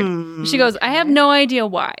 Very weird. She goes, "I have no idea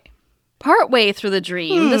why." Partway through the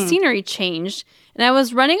dream, the scenery changed, and I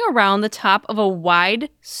was running around the top of a wide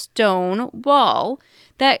stone wall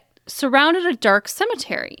that surrounded a dark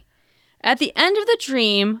cemetery. At the end of the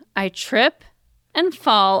dream, I trip and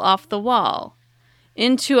fall off the wall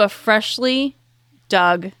into a freshly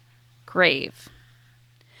dug grave.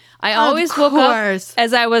 I always woke up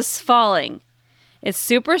as I was falling. It's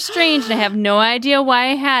super strange, and I have no idea why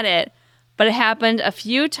I had it, but it happened a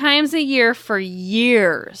few times a year for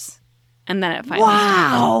years. And then it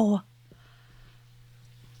finally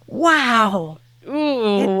Wow.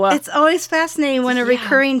 Ooh. It's always fascinating when a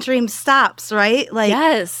recurring dream stops, right? Like,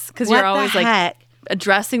 yes, because you're always like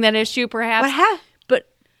addressing that issue, perhaps. But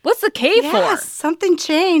what's the K for? Something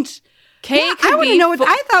changed. K could be. Know what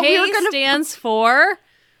I thought K we were going to. Stands for.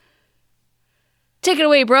 Take it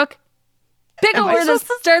away, Brooke. Pick a word that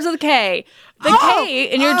starts with K. The K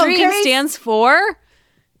in your dream stands for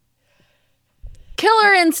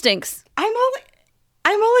killer instincts. I'm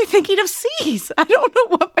only thinking of C's. I don't know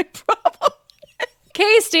what my problem is.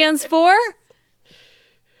 K stands for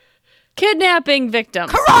kidnapping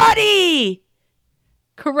victims. Karate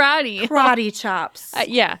chops.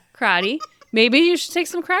 Yeah, karate. Maybe you should take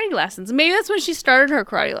some karate lessons. Maybe that's when she started her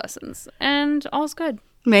karate lessons, and all's good.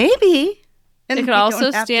 Maybe. And it could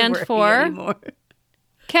also stand for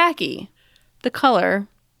khaki, the color.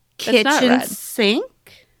 Kitchen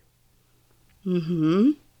sink.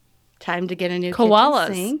 Time to get a new koalas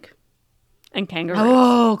kitchen sink. And kangaroos.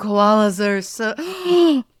 Oh, koalas are so...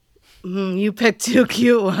 you picked two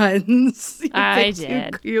cute ones. I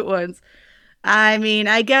did. Two cute ones. I mean,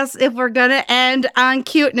 I guess if we're going to end on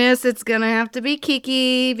cuteness, it's going to have to be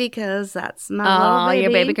Kiki because that's my little baby.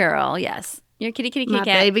 Your baby girl, yes. Your kitty cat. My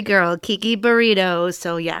baby girl, Kiki Burrito.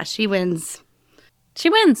 So, yeah, she wins. She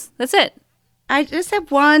wins. That's it. I just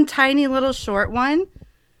have one tiny little short one.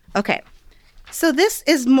 Okay. So this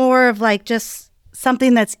is more of like just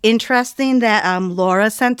something that's interesting that Laura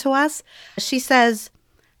sent to us. She says,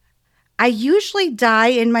 I usually die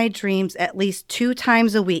in my dreams at least 2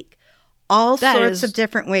 times a week. All sorts of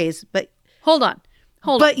different ways. But hold on.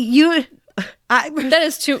 But you... that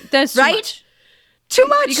is too right? much. Too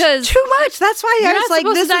much. Because too much. That's why I was like,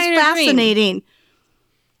 this is fascinating.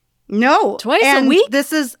 No. Twice a week?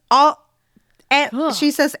 This is all...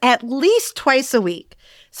 She says at least twice a week.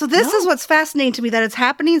 So this is what's fascinating to me, that it's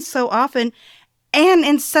happening so often and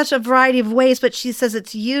in such a variety of ways. But she says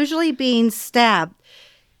it's usually being stabbed.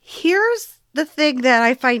 Here's the thing that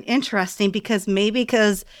I find interesting,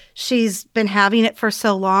 because she's been having it for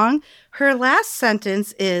so long. Her last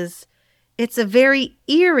sentence is, it's a very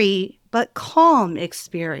eerie but calm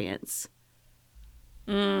experience.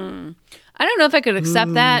 I don't know if I could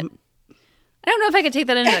accept that. I don't know if I could take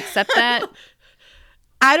that in and accept that.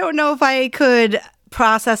 I don't know if I could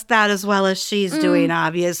process that as well as she's doing,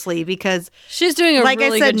 obviously, because she's doing a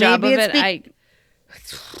really good job of it. I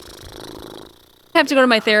have to go to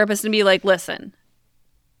my therapist and be like, listen,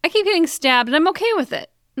 I keep getting stabbed and I'm okay with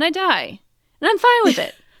it. And I die. And I'm fine with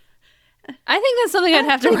it. I think that's something I'd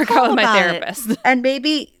have to work out with my therapist. And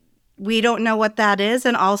maybe we don't know what that is.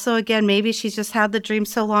 And also, again, maybe she's just had the dream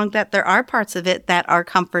so long that there are parts of it that are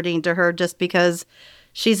comforting to her just because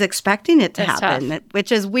she's expecting it to happen, tough.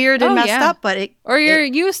 Which is weird and messed up, but you're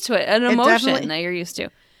used to it, an emotion that you're used to.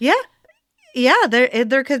 Yeah.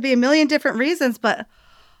 There could be a million different reasons, but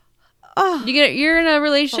you're in a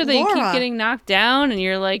relationship that you keep getting knocked down, and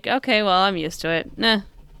you're like, okay, well, I'm used to it. Nah,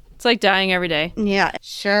 it's like dying every day. Yeah,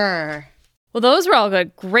 sure. Well, those were all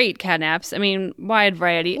good, great catnaps. I mean, wide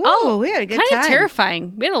variety. Oh, we had a good time. Kind of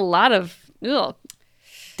terrifying. We had a lot of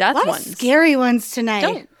death ones, scary ones tonight.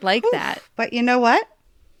 Don't like that, but you know what?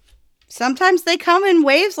 Sometimes they come in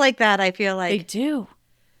waves like that, I feel like. They do.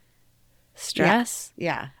 Stress.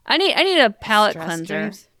 Yeah. I need a palate cleanser.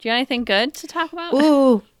 Dreams. Do you have anything good to talk about?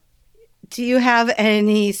 Ooh. Do you have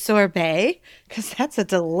any sorbet? Because that's a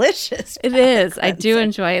delicious It is. Cleanser. I do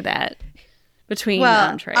enjoy that. Between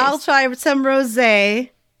entrees. I'll try some rosé.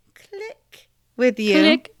 Click. With you.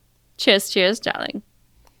 Click. Cheers, darling.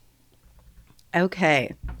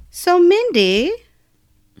 Okay. So, Mindy...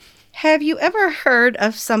 have you ever heard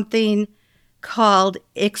of something called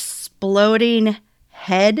exploding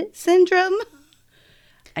head syndrome?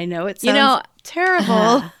 I know it sounds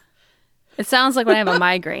terrible. It sounds like when I have a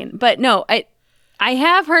migraine. But no, I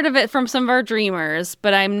have heard of it from some of our dreamers,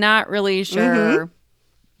 but I'm not really sure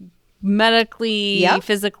medically,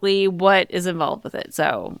 physically, what is involved with it.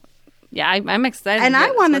 So, yeah, I'm excited. And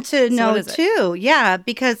I wanted to know, too. Yeah,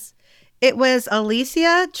 because it was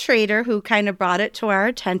Alicia Trader who kind of brought it to our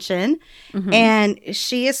attention. And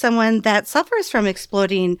she is someone that suffers from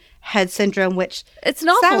exploding head syndrome, which it's an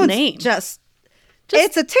awful name. Just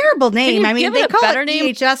it's a terrible name. I mean, they call it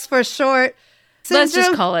EHS for short. Syndrome. Let's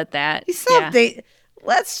just call it that.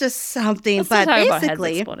 Let's just something. Let's but talk basically, about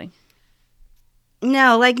heads exploding.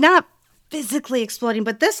 No, like not physically exploding,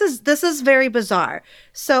 but this is very bizarre.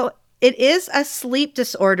 So it is a sleep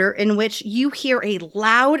disorder in which you hear a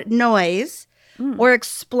loud noise or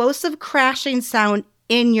explosive crashing sound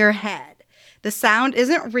in your head. The sound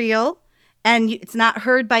isn't real and it's not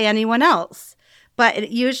heard by anyone else, but it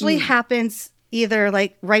usually happens either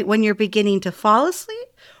like right when you're beginning to fall asleep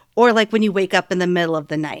or like when you wake up in the middle of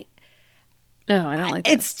the night. No, I don't like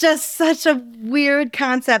that. It's just such a weird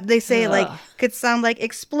concept. They say like could sound like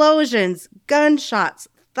explosions, gunshots,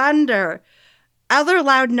 thunder, other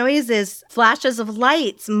loud noises, flashes of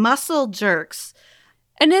lights, muscle jerks.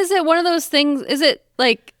 And is it one of those things, is it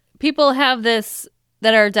like people have this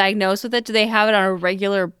that are diagnosed with it? Do they have it on a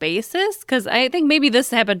regular basis? Because I think maybe this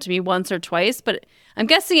happened to me once or twice, but I'm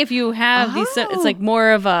guessing if you have these, it's like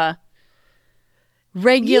more of a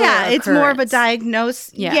regular occurrence. It's more of a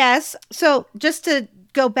diagnosis. Yeah. Yes. So just to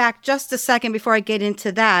go back just a second before I get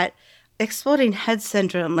into that, exploding head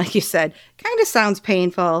syndrome, like you said, kind of sounds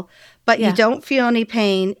painful, but you don't feel any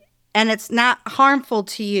pain and it's not harmful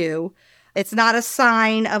to you. It's not a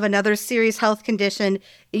sign of another serious health condition.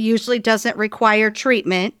 It usually doesn't require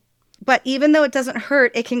treatment. But even though it doesn't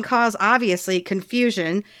hurt, it can cause, obviously,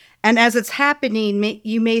 confusion. And as it's happening,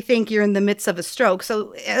 you may think you're in the midst of a stroke.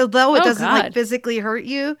 So although it doesn't like physically hurt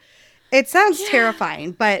you, it sounds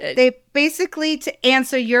terrifying. But they basically, to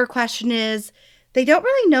answer your question, is they don't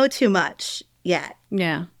really know too much yet.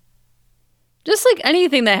 Yeah. Just like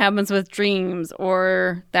anything that happens with dreams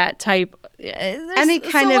or that type, any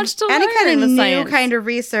kind of new kind of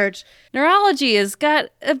research. Neurology has got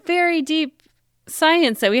a very deep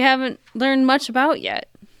science that we haven't learned much about yet.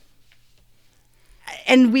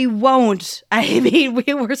 And we won't. I mean,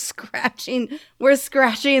 we're scratching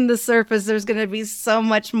the surface. There's going to be so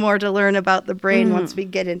much more to learn about the brain once we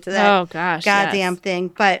get into that goddamn thing.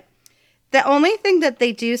 But the only thing that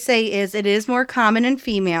they do say is it is more common in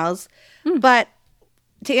females. But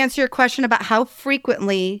to answer your question about how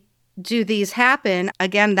frequently do these happen,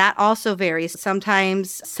 again, that also varies.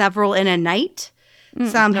 Sometimes several in a night.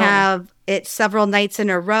 Some have it several nights in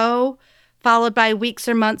a row, followed by weeks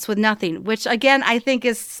or months with nothing, which, again, I think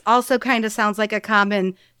is also kind of sounds like a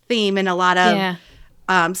common theme in a lot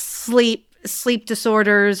of sleep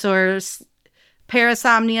disorders or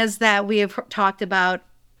parasomnias that we have talked about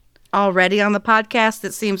already on the podcast.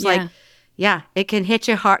 It seems like it can hit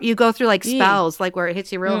you hard. You go through like spells, like where it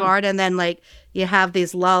hits you real hard, and then like you have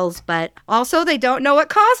these lulls. But also, they don't know what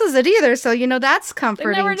causes it either. So that's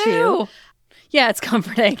comforting too. Yeah, it's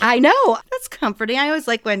comforting. I know. That's comforting. I always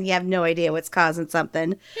like when you have no idea what's causing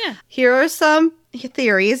something. Yeah. Here are some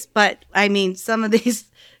theories, but I mean, some of these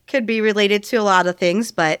could be related to a lot of things,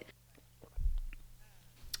 but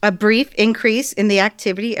a brief increase in the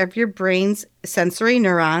activity of your brain's sensory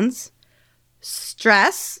neurons,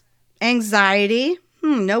 stress, anxiety.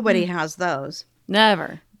 Nobody has those.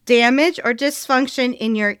 Never. Damage or dysfunction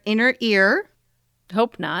in your inner ear.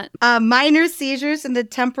 Hope not. Minor seizures in the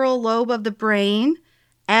temporal lobe of the brain.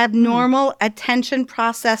 Abnormal attention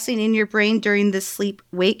processing in your brain during the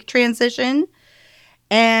sleep-wake transition.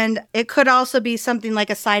 And it could also be something like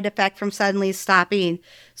a side effect from suddenly stopping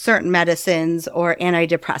certain medicines or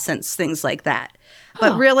antidepressants, things like that.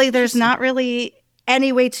 But really, there's not really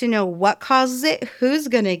any way to know what causes it, who's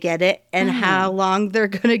going to get it, and how long they're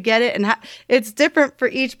going to get it. And how, it's different for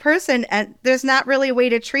each person. And there's not really a way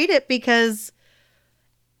to treat it because...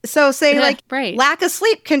 So say lack of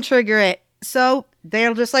sleep can trigger it. So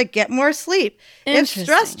they'll just like get more sleep. If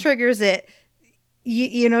stress triggers it,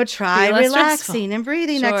 try relaxing and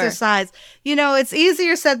breathing exercise. It's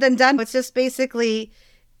easier said than done. It's just basically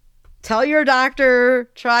tell your doctor,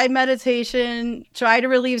 try meditation, try to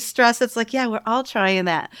relieve stress. It's like, we're all trying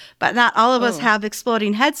that. But not all of us have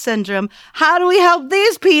exploding head syndrome. How do we help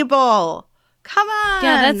these people? Come on.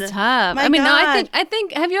 Yeah, that's tough. My God. I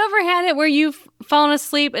think, have you ever had it where you've fallen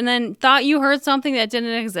asleep and then thought you heard something that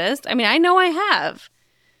didn't exist? I mean, I know I have.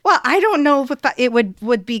 Well, I don't know if it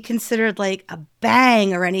would be considered like a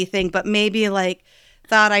bang or anything, but maybe like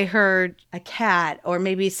thought I heard a cat or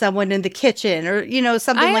maybe someone in the kitchen or,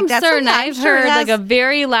 something like that. I am certain Sometimes I've heard like a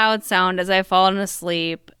very loud sound as I've fallen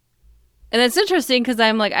asleep. And it's interesting because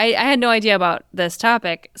I'm like, I had no idea about this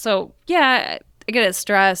topic. So, yeah, I get it.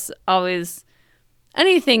 Stress, always,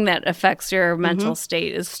 anything that affects your mental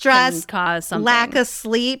state is stress, can cause something. Lack of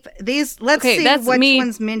sleep. Let's see that's which me.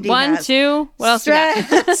 one's Mindy One, has. two, what else you got?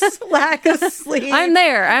 Stress, lack of sleep. I'm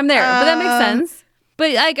there. But that makes sense.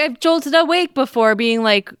 But like I've jolted awake before being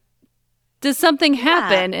like, does something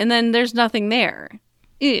happen? And then there's nothing there.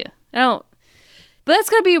 Ew, I don't. But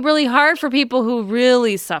that's going to be really hard for people who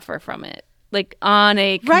really suffer from it, like on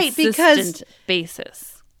a consistent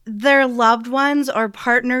basis. Their loved ones or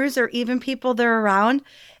partners or even people they're around,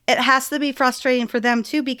 it has to be frustrating for them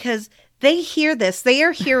too because they hear this. They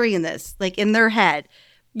are hearing this like in their head,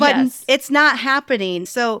 but it's not happening.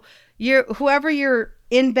 So whoever you're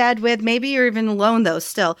in bed with, maybe you're even alone though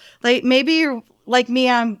still. Like maybe you're like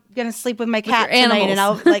me, I'm going to sleep with my cat tonight and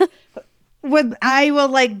I'll like... I will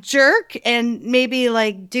like jerk and maybe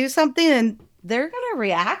like do something and they're gonna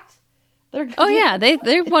react.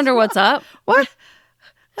 They wonder what's up. What?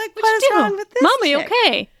 Like what is wrong with this? Mommy, chick?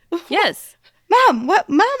 okay. Yes. Mom, what?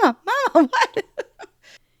 Mama, what?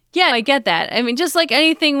 Yeah, I get that. I mean, just like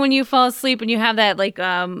anything when you fall asleep and you have that like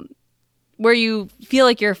where you feel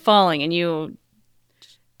like you're falling and you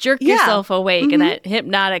jerk yourself awake in that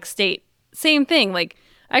hypnotic state. Same thing. Like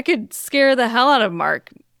I could scare the hell out of Mark.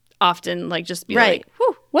 Often, like, just be like,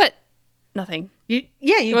 whew, what? Nothing. You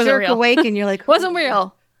jerk awake and you're like... Wasn't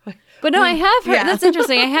real. But no, I have heard... That's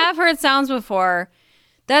interesting. I have heard sounds before.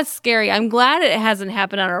 That's scary. I'm glad it hasn't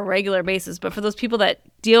happened on a regular basis. But for those people that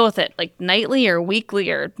deal with it, like, nightly or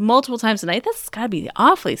weekly or multiple times a night, that's got to be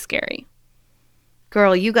awfully scary.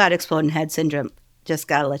 Girl, you got exploding head syndrome. Just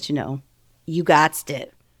got to let you know. You got'd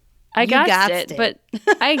it. I got'd it. But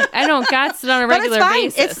I don't got'd it on a regular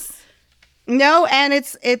basis. No, and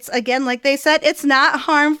it's again, like they said, it's not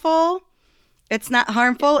harmful. It's not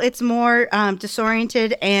harmful. It's more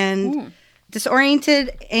disoriented and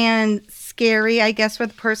scary, I guess, for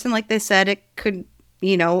the person. Like they said, it could,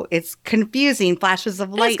 it's confusing. Flashes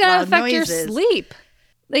of light, it's gonna loud affect noises. Your sleep.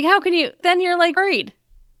 Like, how can you? Then you're like worried.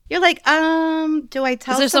 You're like, do I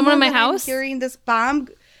tell someone in my house I'm hearing this bomb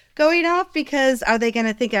going off? Because are they going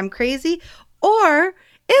to think I'm crazy? Or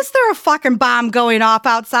is there a fucking bomb going off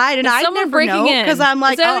outside and I never know? Because I'm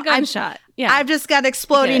like, a gunshot? I've just got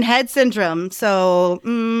exploding head syndrome. So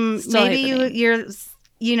maybe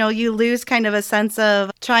you lose kind of a sense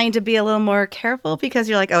of trying to be a little more careful because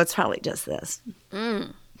you're like, oh, it's probably just this.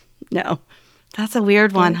 No, that's a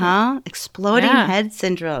weird one, huh? Exploding head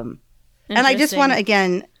syndrome. And I just want to,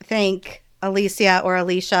 again, thank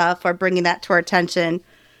Alicia for bringing that to our attention.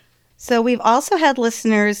 So we've also had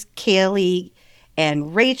listeners, Kaylee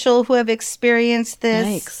and Rachel, who have experienced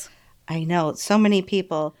this. Yikes. I know, so many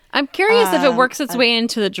people. I'm curious if it works its way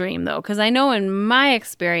into the dream, though, because I know in my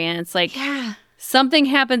experience, like, something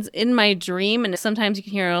happens in my dream, and sometimes you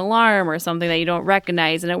can hear an alarm or something that you don't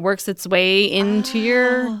recognize, and it works its way into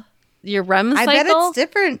your REM cycle. I bet it's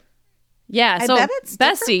different. Yeah, so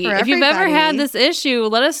Bessie, if you've ever had this issue,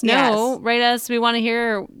 let us know. Yes. Write us. We want to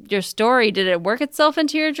hear your story. Did it work itself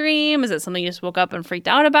into your dream? Is it something you just woke up and freaked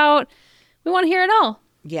out about? We want to hear it all.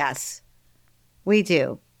 Yes, we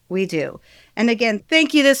do. We do. And again,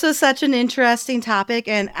 thank you. This was such an interesting topic.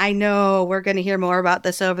 And I know we're going to hear more about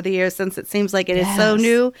this over the years since it seems like it is so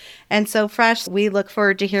new and so fresh. We look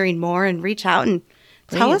forward to hearing more and reach out and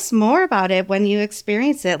tell us more about it when you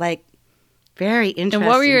experience it. Like, very interesting. And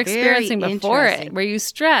what were you experiencing before it? Were you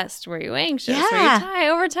stressed? Were you anxious? Yeah. Were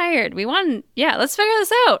you overtired? Let's figure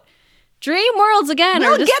this out. Dream worlds again.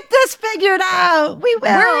 We'll get this figured out. We will.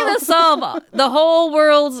 We're going to solve the whole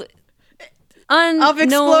world's of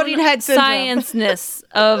exploding head syndrome. Science-ness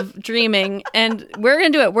of dreaming. And we're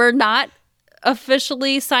going to do it. We're not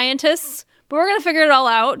officially scientists, but we're going to figure it all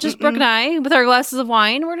out. Just Brooke and I, with our glasses of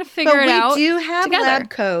wine, we're going to figure it out. We do have together. Lab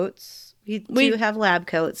coats. We do have lab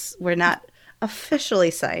coats. We're not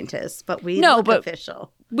officially scientists, but we look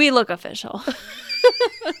official. We look official.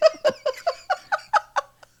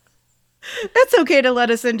 That's okay to let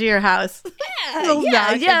us into your house. Yeah.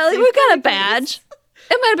 Like we've got a badge.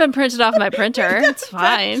 It might have been printed off my printer. It's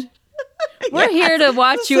fine. We're here to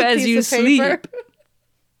watch you as you sleep.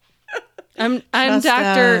 I'm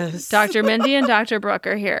Dr. Mindy and Dr. Brooke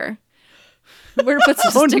are here. We're gonna put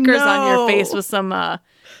some stickers on your face with some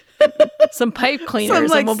pipe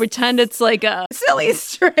cleaners, and we'll pretend it's like a silly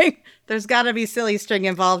string. There's got to be silly string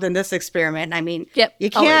involved in this experiment. I mean, you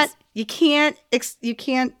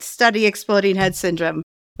can't study exploding head syndrome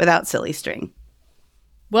without silly string.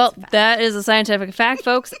 Well, that is a scientific fact,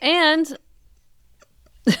 folks. And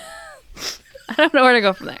I don't know where to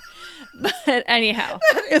go from there. But anyhow,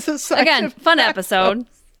 again, fun episode. I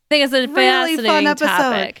think it's a fascinating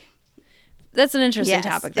topic. That's an interesting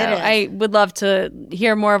topic, though. I would love to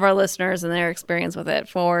hear more of our listeners and their experience with it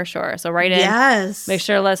for sure. So write in. Yes. Make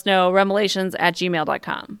sure to let us know,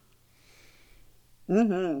 remelations@gmail.com.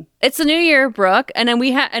 Mm-hmm. It's the new year, Brooke. And then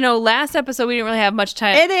I know last episode we didn't really have much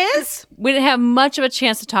time. It is? We didn't have much of a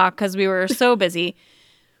chance to talk because we were so busy.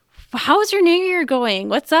 How's your new year going?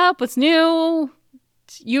 What's up? What's new?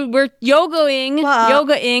 You were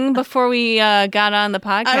yogaing before we got on the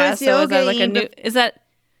podcast. I was so is that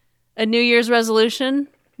a New Year's resolution?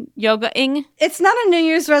 Yogaing? It's not a New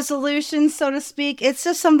Year's resolution, so to speak. It's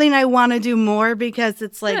just something I want to do more because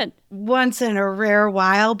it's like once in a rare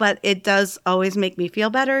while, but it does always make me feel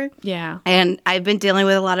better. Yeah. And I've been dealing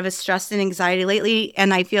with a lot of stress and anxiety lately,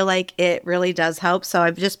 and I feel like it really does help. So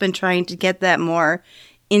I've just been trying to get that more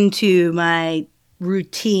into my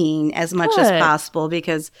routine as much as possible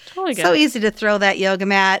because it's so easy to throw that yoga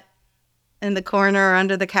mat in the corner or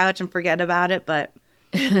under the couch and forget about it. But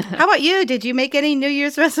how about you? Did you make any New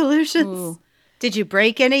Year's resolutions? Ooh. Did you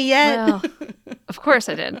break any yet? Well, of course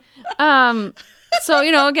I did.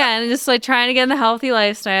 So, again, just like trying to get in the healthy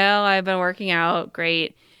lifestyle. I've been working out.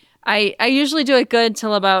 Great. I usually do it good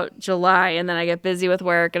till about July, and then I get busy with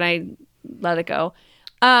work and I let it go.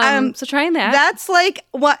 So trying that. That's like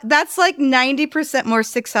 90% more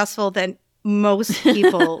successful than most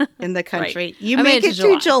people in the country. Right. You make it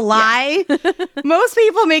to July. Yeah. Most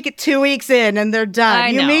people make it 2 weeks in and they're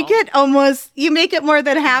done. You make it more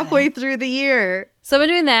than halfway through the year. So I've been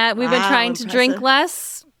doing that. We've been trying to drink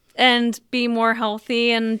less and be more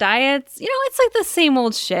healthy and diets. It's like the same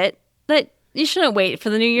old shit that you shouldn't wait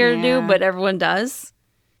for the new year to do, but everyone does.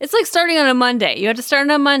 It's like starting on a Monday. You have to start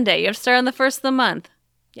on a Monday. You have to start on the first of the month.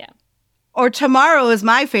 Yeah. Or tomorrow is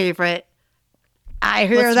my favorite. I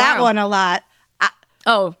hear that one a lot.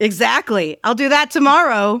 Exactly. I'll do that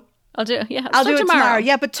tomorrow. I'll do it tomorrow.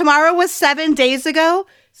 Yeah, but tomorrow was 7 days ago.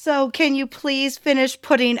 So can you please finish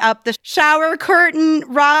putting up the shower curtain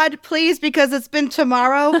rod, please? Because it's been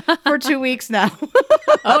tomorrow for 2 weeks now.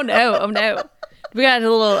 Oh, no. We got a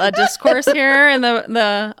little discourse here in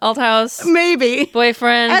the alt house. Maybe.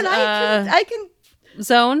 Boyfriend and I can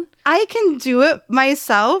zone. I can do it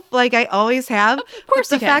myself, like I always have. Of course,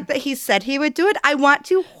 the fact that he said he would do it, I want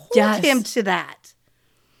to hold him to that.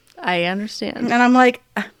 I understand. And I'm like,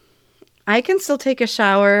 I can still take a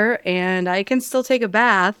shower and I can still take a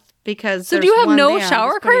bath because. So do you have no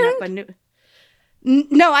shower curtain?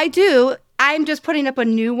 No, I do. I'm just putting up a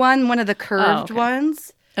new one of the curved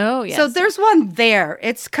ones. Oh, yes. So there's one there.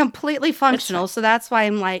 It's completely functional. So that's why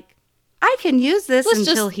I'm like, I can use this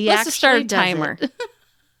until he actually just start a timer.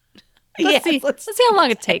 Let's see how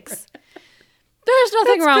long it takes. There's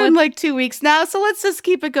nothing wrong with it. It's been like 2 weeks now, so let's just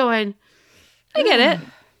keep it going. I get it.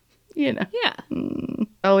 Yeah.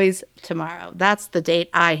 Always tomorrow. That's the date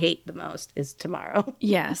I hate the most is tomorrow.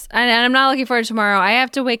 Yes. And I'm not looking forward to tomorrow. I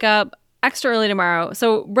have to wake up extra early tomorrow.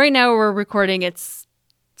 So right now we're recording. It's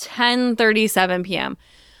 10:37 p.m.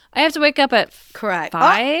 I have to wake up at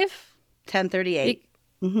 5? 10:38.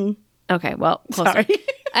 Mm-hmm. Okay, well, closer. Sorry.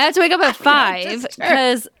 I have to wake up at 5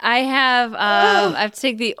 because I have to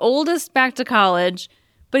take the oldest back to college.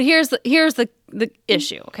 But here's the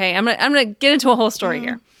issue. Okay, I'm gonna get into a whole story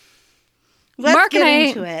here. Let's get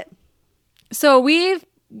into it. So we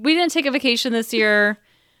didn't take a vacation this year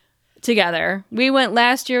together.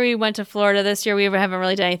 Last year. We went to Florida. This year we haven't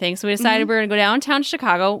really done anything. So we decided we're gonna go downtown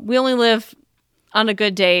Chicago. We only live on a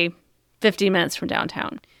good day 15 minutes from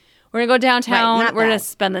downtown. We're going to go downtown. Right, we're going to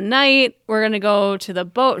spend the night. We're going to go to the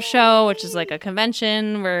boat show, which is like a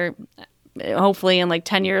convention where hopefully in like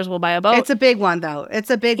 10 years we'll buy a boat. It's a big one, though. It's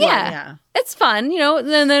a big one. Yeah. It's fun, And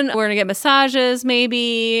then we're going to get massages,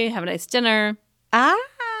 maybe, have a nice dinner.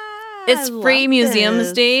 It's free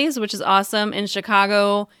museums days, which is awesome. In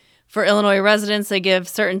Chicago, for Illinois residents, they give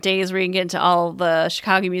certain days where you can get into all the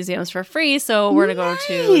Chicago museums for free. So we're going to go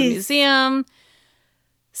to a museum.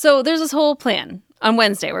 So there's this whole plan. On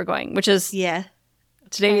Wednesday, we're going, which is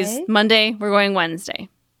today's Monday. We're going Wednesday.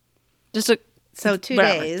 So 2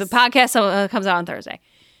 days. The podcast comes out on Thursday.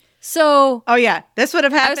 So, this would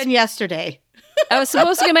have happened yesterday. I was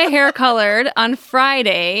supposed to get my hair colored on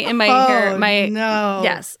Friday, and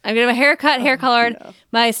yes, I'm gonna have my hair colored. No.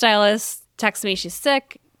 My stylist texts me, she's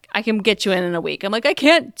sick. I can get you in a week. I'm like, I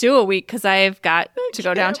can't do a week because I've got to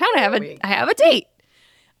go downtown. I have a date.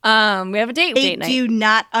 We have a date night. Do you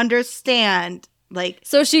not understand?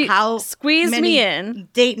 So she squeezed me in.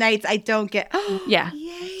 Date nights I don't get. Yeah.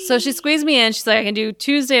 So she squeezed me in. She's like, I can do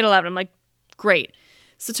Tuesday at 11. I'm like, great.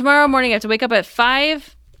 So tomorrow morning I have to wake up at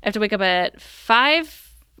 5. I have to wake up at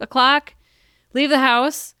 5 o'clock, leave the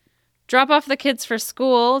house, drop off the kids for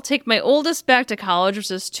school, take my oldest back to college,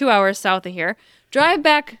 which is 2 hours south of here, drive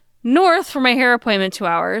back north for my hair appointment 2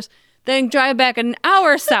 hours, then drive back an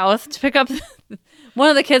hour south to pick up one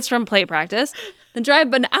of the kids from play practice, then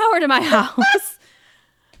drive an hour to my house.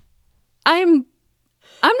 I'm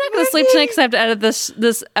not going to sleep tonight because I have to edit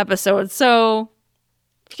this episode. So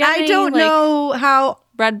I don't know how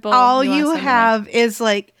Red Bull all you have is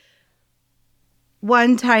like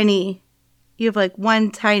one tiny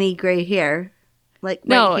gray hair. Like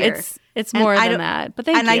no, right here. it's more than that. But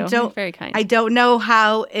thank you. You're very kind. I don't know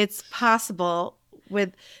how it's possible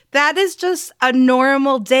with that. Is just a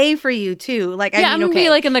normal day for you too. Like I mean, I'm gonna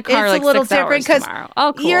be like in the car it's like a little 6 hours different tomorrow.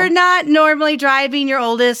 Oh, cool. You're not normally driving your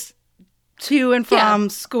oldest to and from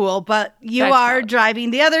school, but you are driving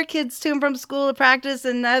the other kids to and from school to practice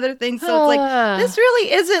and other things. So it's like this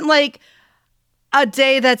really isn't like a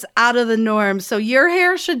day that's out of the norm. So your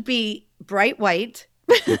hair should be bright white,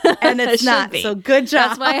 and it's not. So good job.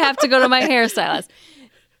 That's why I have to go to my hairstylist.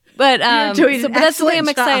 But but that's what I'm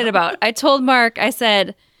excited about. I told Mark, I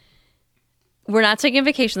said, we're not taking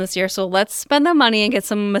vacation this year, so let's spend the money and get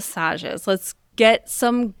some massages. Let's get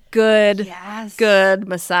some good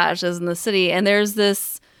massages in the city. And there's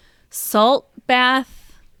this salt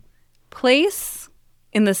bath place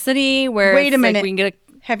in the city where wait a minute. Like we can get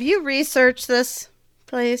have you researched this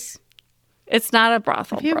place? It's not a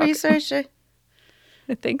brothel. Have you researched it?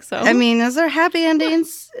 I think so. I mean, is there happy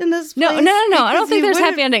endings in this place? No. I don't think there's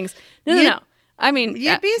happy endings. No. I mean,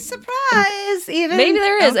 you'd be surprised. Even maybe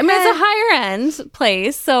there is. Okay. I mean, it's a higher end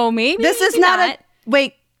place, so maybe this is not.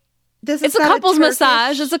 It's a couple's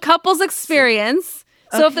massage. It's a couple's experience.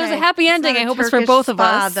 So if there's a happy ending, I hope it's for both of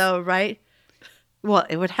us. Though, right? Well,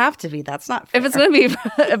 it would have to be. That's not fair. If it's going to be,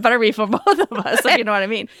 it better be for both of us, if you know what I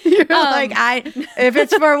mean. You're if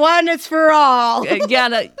it's for one, it's for all.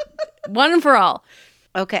 Yeah, one and for all.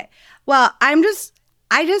 Okay. Well, I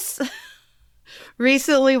just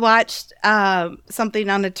recently watched something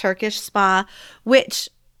on a Turkish spa, which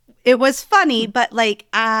it was funny, but like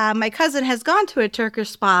my cousin has gone to a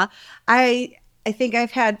Turkish spa. I think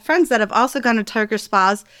I've had friends that have also gone to Turkish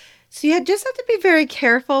spas. So you just have to be very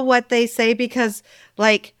careful what they say because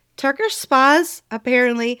like Turkish spas,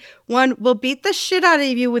 apparently, one will beat the shit out of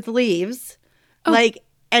you with leaves,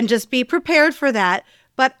 and just be prepared for that.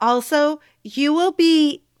 But also you will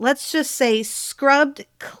be, let's just say, scrubbed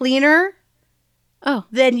cleaner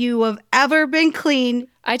than you have ever been clean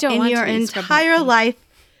in your entire life.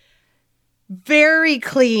 Very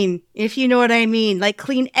clean, if you know what I mean. Like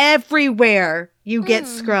clean everywhere you get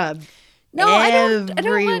scrubbed. No, I don't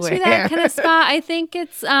want to do that kind of spa. I think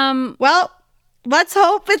it's well, let's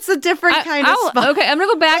hope it's a different kind of spa. Okay, I'm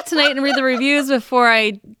gonna go back tonight and read the reviews before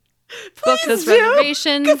I book this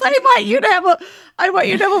reservation. Because I want you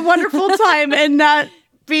to have a wonderful time and not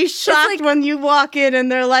be shocked when you walk in and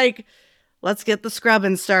they're like, let's get the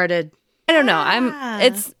scrubbing started. I don't know.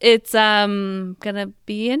 It's gonna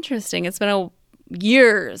be interesting. It's been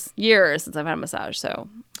years since I've had a massage, so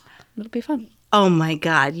it'll be fun. Oh my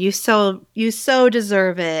God, you so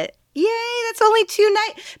deserve it. Yay, that's only 2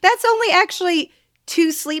 nights. That's only actually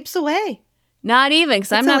 2 sleeps away. Not even,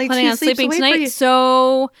 because I'm not planning on sleeping tonight,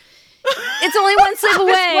 so it's only 1 sleep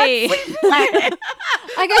away.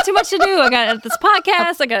 I got too much to do. I got to edit this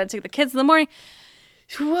podcast. I got to take the kids in the morning.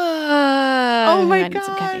 Whoa. Oh my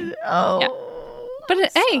God. Oh. Yeah.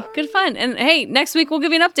 But hey, good fun. And hey, next week we'll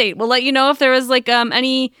give you an update. We'll let you know if there was like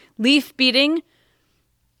any leaf beating,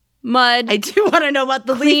 mud. I do want to know about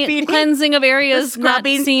the leaf beating. Cleansing of areas not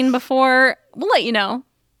seen before. We'll let you know.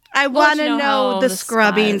 I want to know the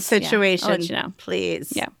scrubbing situation. I'll let you know.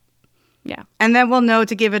 Please. Yeah. And then we'll know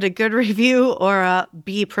to give it a good review or a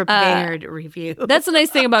be prepared review. That's the nice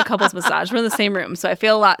thing about couples massage. We're in the same room, so I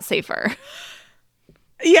feel a lot safer.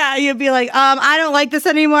 Yeah, you'd be like, I don't like this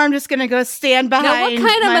anymore. I'm just going to go stand behind Now, what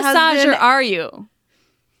kind of massager are you?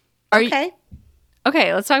 Okay,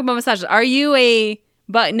 let's talk about massages. Are you a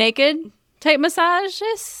butt naked type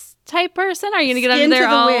massagist type person? Are you going to get under there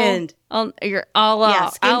all wind? You're all out. Yeah,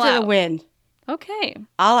 skin to the wind. Okay.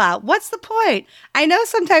 All out. What's the point? I know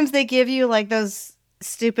sometimes they give you like those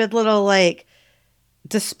stupid little like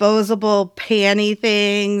disposable panty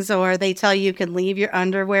things, or they tell you can leave your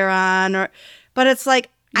underwear on, but it's like,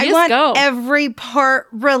 I want every part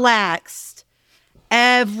relaxed.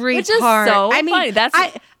 Every part. Which is so funny. That's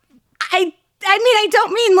I mean, I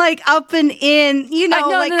don't mean like up and in, you know,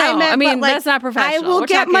 I mean, that's not professional. I will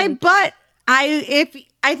get my butt. I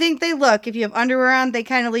think if you have underwear on, they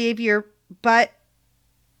kind of leave your butt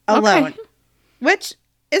alone, which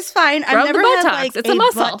is fine. I've never had like it's a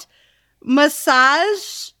muscle butt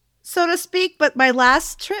massage, so to speak. But my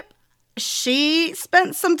last trip, she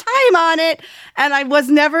spent some time on it, and I was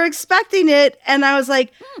never expecting it. And I was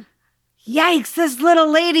like, yikes, this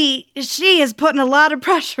little lady, she is putting a lot of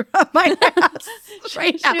pressure on my ass.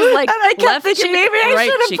 Right. She was like, and I kept thinking, maybe I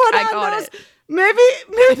should have put on those. Maybe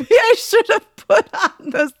I should have put on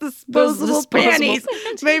those disposable panties.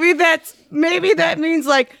 Maybe that means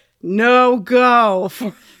like no go.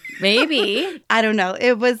 Maybe. I don't know.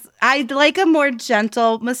 I'd like a more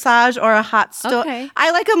gentle massage or a hot stove. Okay.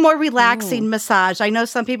 I like a more relaxing massage. I know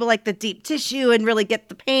some people like the deep tissue and really get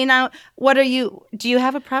the pain out. Do you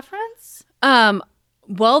have a preference?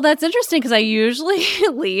 Well, that's interesting because I usually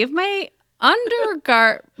leave my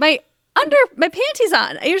my panties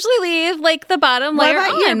on. I usually leave like the bottom layer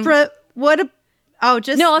on. No, I'll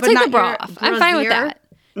take the bra off. I'm fine with that.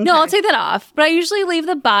 Okay. No, I'll take that off. But I usually leave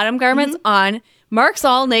the bottom garments on. Mark's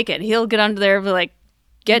all naked. He'll get under there and like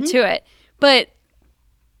get to it. But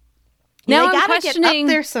now I'm questioning. Get up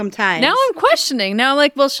there sometimes. Now I'm questioning. Now I'm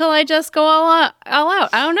like, well, shall I just go all out? I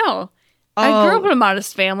don't know. I grew up in a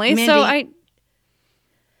modest family, Mindy, so I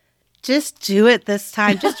just do it this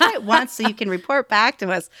time. Just try it once so you can report back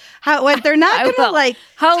to us. They're not going to like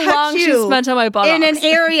how touch long you she spent on my buttocks in an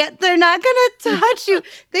area. They're not going to touch you.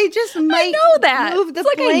 They just might move the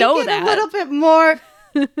blanket a little bit more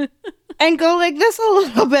and go like this a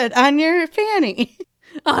little bit on your fanny.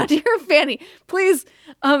 On your fanny, please.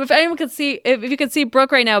 If anyone can see, if you can see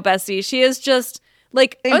Brooke right now, Bessie, she is just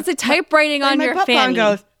like it's a typewriting on your fanny.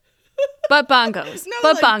 Bongos. Butt bongos. No,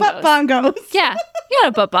 butt bongos. Butt bongos. Yeah, you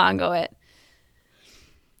gotta butt bongo it.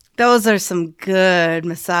 Those are some good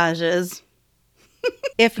massages.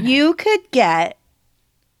 If you could get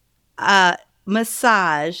a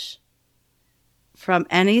massage from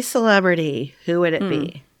any celebrity, who would it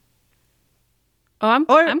be? Oh, I'm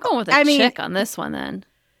going with a chick on this one then.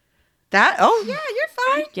 Oh yeah, you're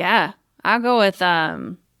fine. Yeah, I'll go with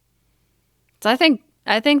So I think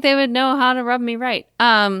they would know how to rub me right.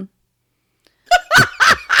 I'm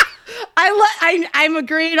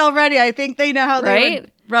agreed already. I think they know how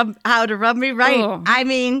how to rub me right. Ooh. I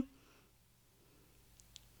mean,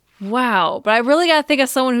 wow. But I really got to think of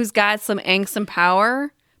someone who's got some angst and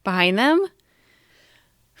power behind them.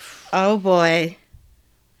 Oh boy.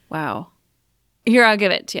 Wow. Here, I'll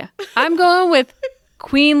give it to you. I'm going with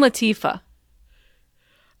Queen Latifah.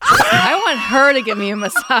 I want her to give me a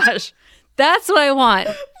massage. That's what I want.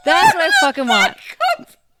 That's what I fucking want.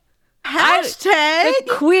 Hashtag the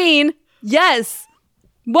Queen. Yes.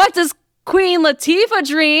 What does Queen Latifah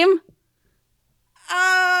dream?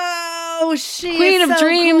 Oh, she Queen is of so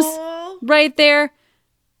Dreams, cool. right there.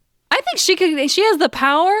 I think she could. She has the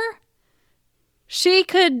power. She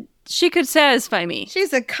could satisfy me.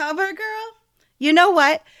 She's a cover girl. You know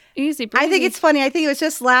what? Easy breezy. I think it's funny. I think it was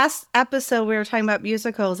just last episode we were talking about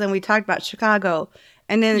musicals and we talked about Chicago.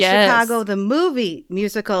 And in Chicago, the movie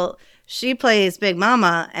musical, she plays Big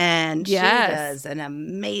Mama and she does an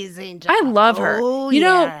amazing job. I love her. Oh, you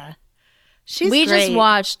know, she's we great. just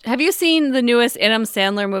watched. Have you seen the newest Adam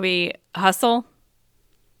Sandler movie, Hustle?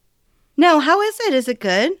 No, how is it? Is it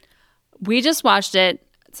good? We just watched it.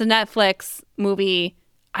 It's a Netflix movie.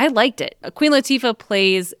 I liked it. Queen Latifah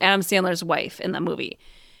plays Adam Sandler's wife in the movie.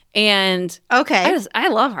 And I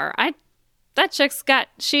love her. That chick's got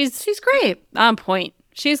she's great. On point.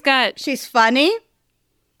 She's funny.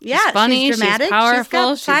 Yeah, she's funny. She's dramatic. She's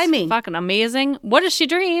powerful. She's timing. Fucking amazing. What does she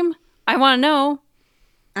dream? I want to know.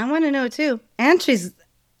 I want to know too. And she's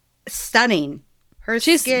stunning.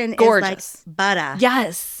 She's skin gorgeous. Is like butter.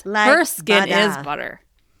 Yes, like her skin butter. is butter.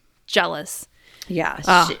 Jealous.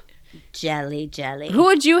 Yeah. Jelly. Who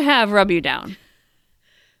would you have rub you down?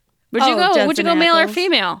 Would you go? Would you go male or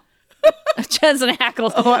female? Jensen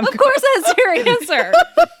Ackles. Of course, that's your answer.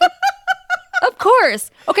 Of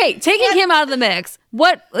course. Okay, taking him out of the mix.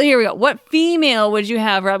 Here we go. What female would you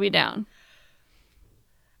have rub you down?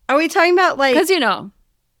 Are we talking about like? Because they know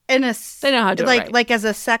how to do it right. Like as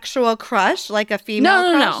a sexual crush, like a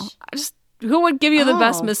female crush? No. Just who would give you the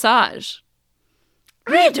best massage?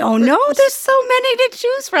 I don't know. There's so many to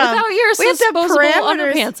choose from. Without your disposable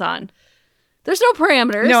underpants on. There's no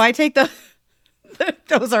parameters. No, I take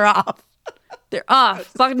those are off. They're off.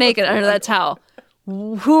 Fuck naked under that towel.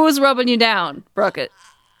 Who's rubbing you down, Brooke?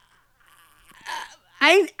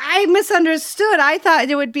 I misunderstood. I thought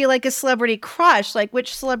it would be like a celebrity crush. Like,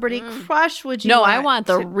 which celebrity crush would you want? No, I want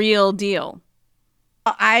the real deal.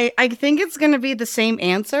 I think it's going to be the same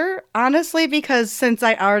answer, honestly, because since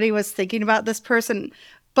I already was thinking about this person,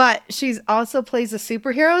 but she's also plays a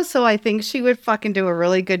superhero, so I think she would fucking do a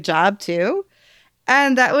really good job, too.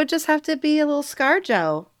 And that would just have to be a little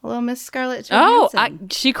ScarJo, a little Miss Scarlett Johansson.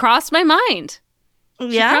 She crossed my mind.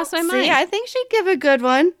 Yeah. crossed my mind. I think she'd give a good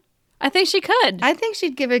one. I think she could. I think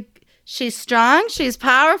she'd give a. She's strong. She's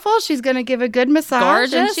powerful. She's going to give a good massage.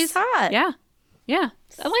 Gorgeous. And she's hot. Yeah. Yeah.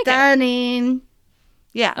 I like it. Stunning.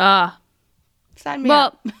 Yeah. Sign me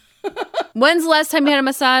up. When's the last time you had a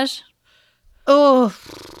massage? Oh,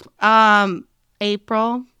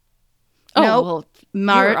 April. Oh, nope. well,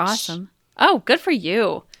 March. You were awesome. Oh, good for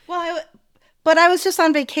you. Well, but I was just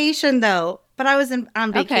on vacation though. But I was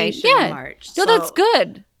on vacation in March. No, that's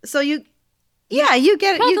good. So you get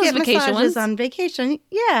vacation massages ones. on vacation.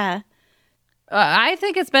 Yeah. I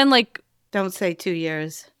think it's been like. Don't say 2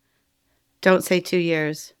 years. Don't say 2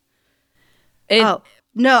 years.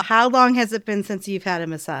 No. How long has it been since you've had a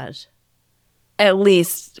massage? At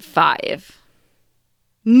least 5.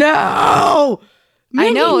 No. I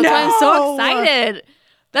know. No. That's why I'm so excited.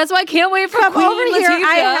 That's why I can't wait for Come Queen over here.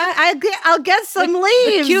 Latifah. I'll get some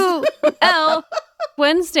leaves. QL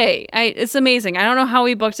Wednesday. It's amazing. I don't know how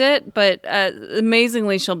we booked it, but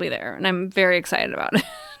amazingly she'll be there, and I'm very excited about it.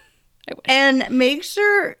 And make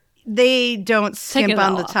sure they don't skimp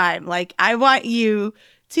on the time. Like, I want you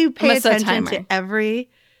to pay attention to every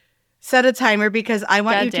set a timer because I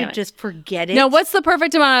want you to just forget it. Now, what's the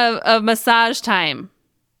perfect amount of massage time?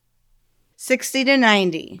 60 to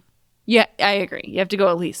 90. Yeah, I agree. You have to go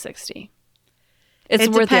at least 60.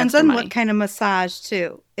 It depends on what kind of massage,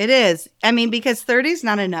 too. It is. I mean, because 30 is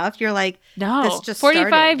not enough. You're like, no. This just 45,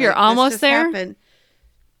 started. you're almost there? Happened.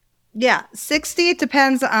 Yeah. 60, it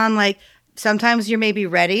depends on, like, sometimes you're maybe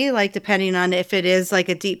ready, like, depending on if it is, like,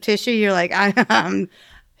 a deep tissue. You're like, I'm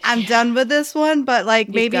done with this one. But, like,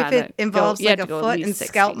 maybe if it involves, like, a foot and 60.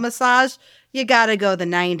 Scalp massage, you got to go the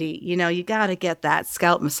 90. You know, you got to get that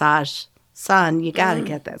scalp massage. Son, you got to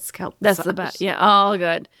get that scalp massage. That's the best. Yeah, all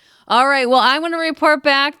good. All right, well, I'm going to report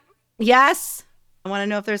back. Yes. I want to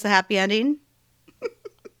know if there's a happy ending.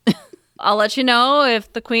 I'll let you know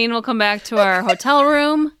if the queen will come back to our hotel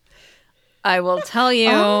room. I will tell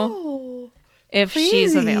you if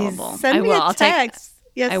she's available. Send me a text.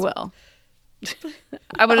 Yes. I will.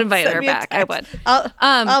 I would invite her back. I would.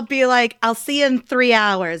 I'll be like, I'll see you in 3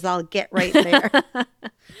 hours. I'll get right there.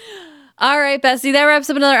 All right, Bestie, that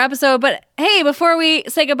wraps up another episode. But hey, before we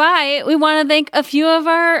say goodbye, we want to thank a few of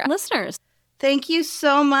our listeners. Thank you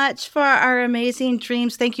so much for our amazing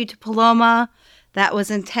dreams. Thank you to Paloma. That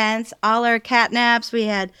was intense. All our catnaps. We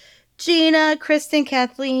had Gina, Kristen,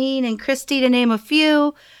 Kathleen, and Christy, to name a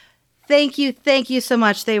few. Thank you so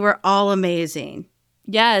much. They were all amazing.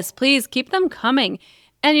 Yes, please keep them coming.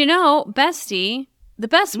 And you know, Bestie, the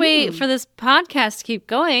best way for this podcast to keep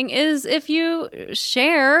going is if you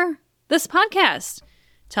share this podcast.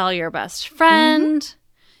 Tell your best friend.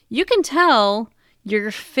 Mm-hmm. You can tell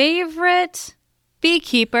your favorite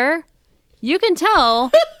beekeeper. You can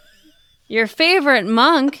tell your favorite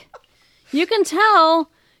monk. You can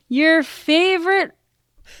tell your favorite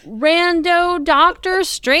rando doctor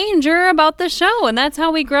stranger about the show. And that's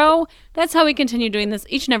how we grow. That's how we continue doing this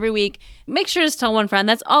each and every week. Make sure to tell one friend.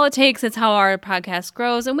 That's all it takes. It's how our podcast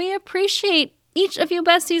grows. And we appreciate each of you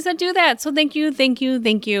besties that do that. So thank you, thank you,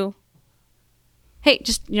 thank you. Hey,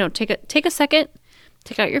 just, take a second,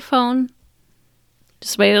 take out your phone,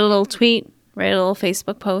 just write a little tweet, write a little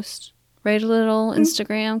Facebook post, write a little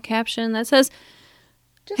Instagram caption that says,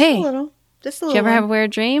 hey, a little. Do you ever have a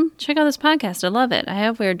weird dream? Check out this podcast. I love it. I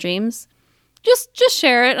have weird dreams. Just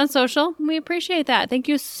share it on social. We appreciate that. Thank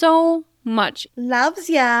you so much.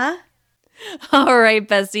 Loves ya. All right,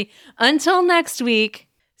 bestie. Until next week,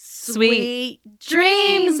 sweet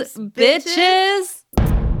dreams, bitches.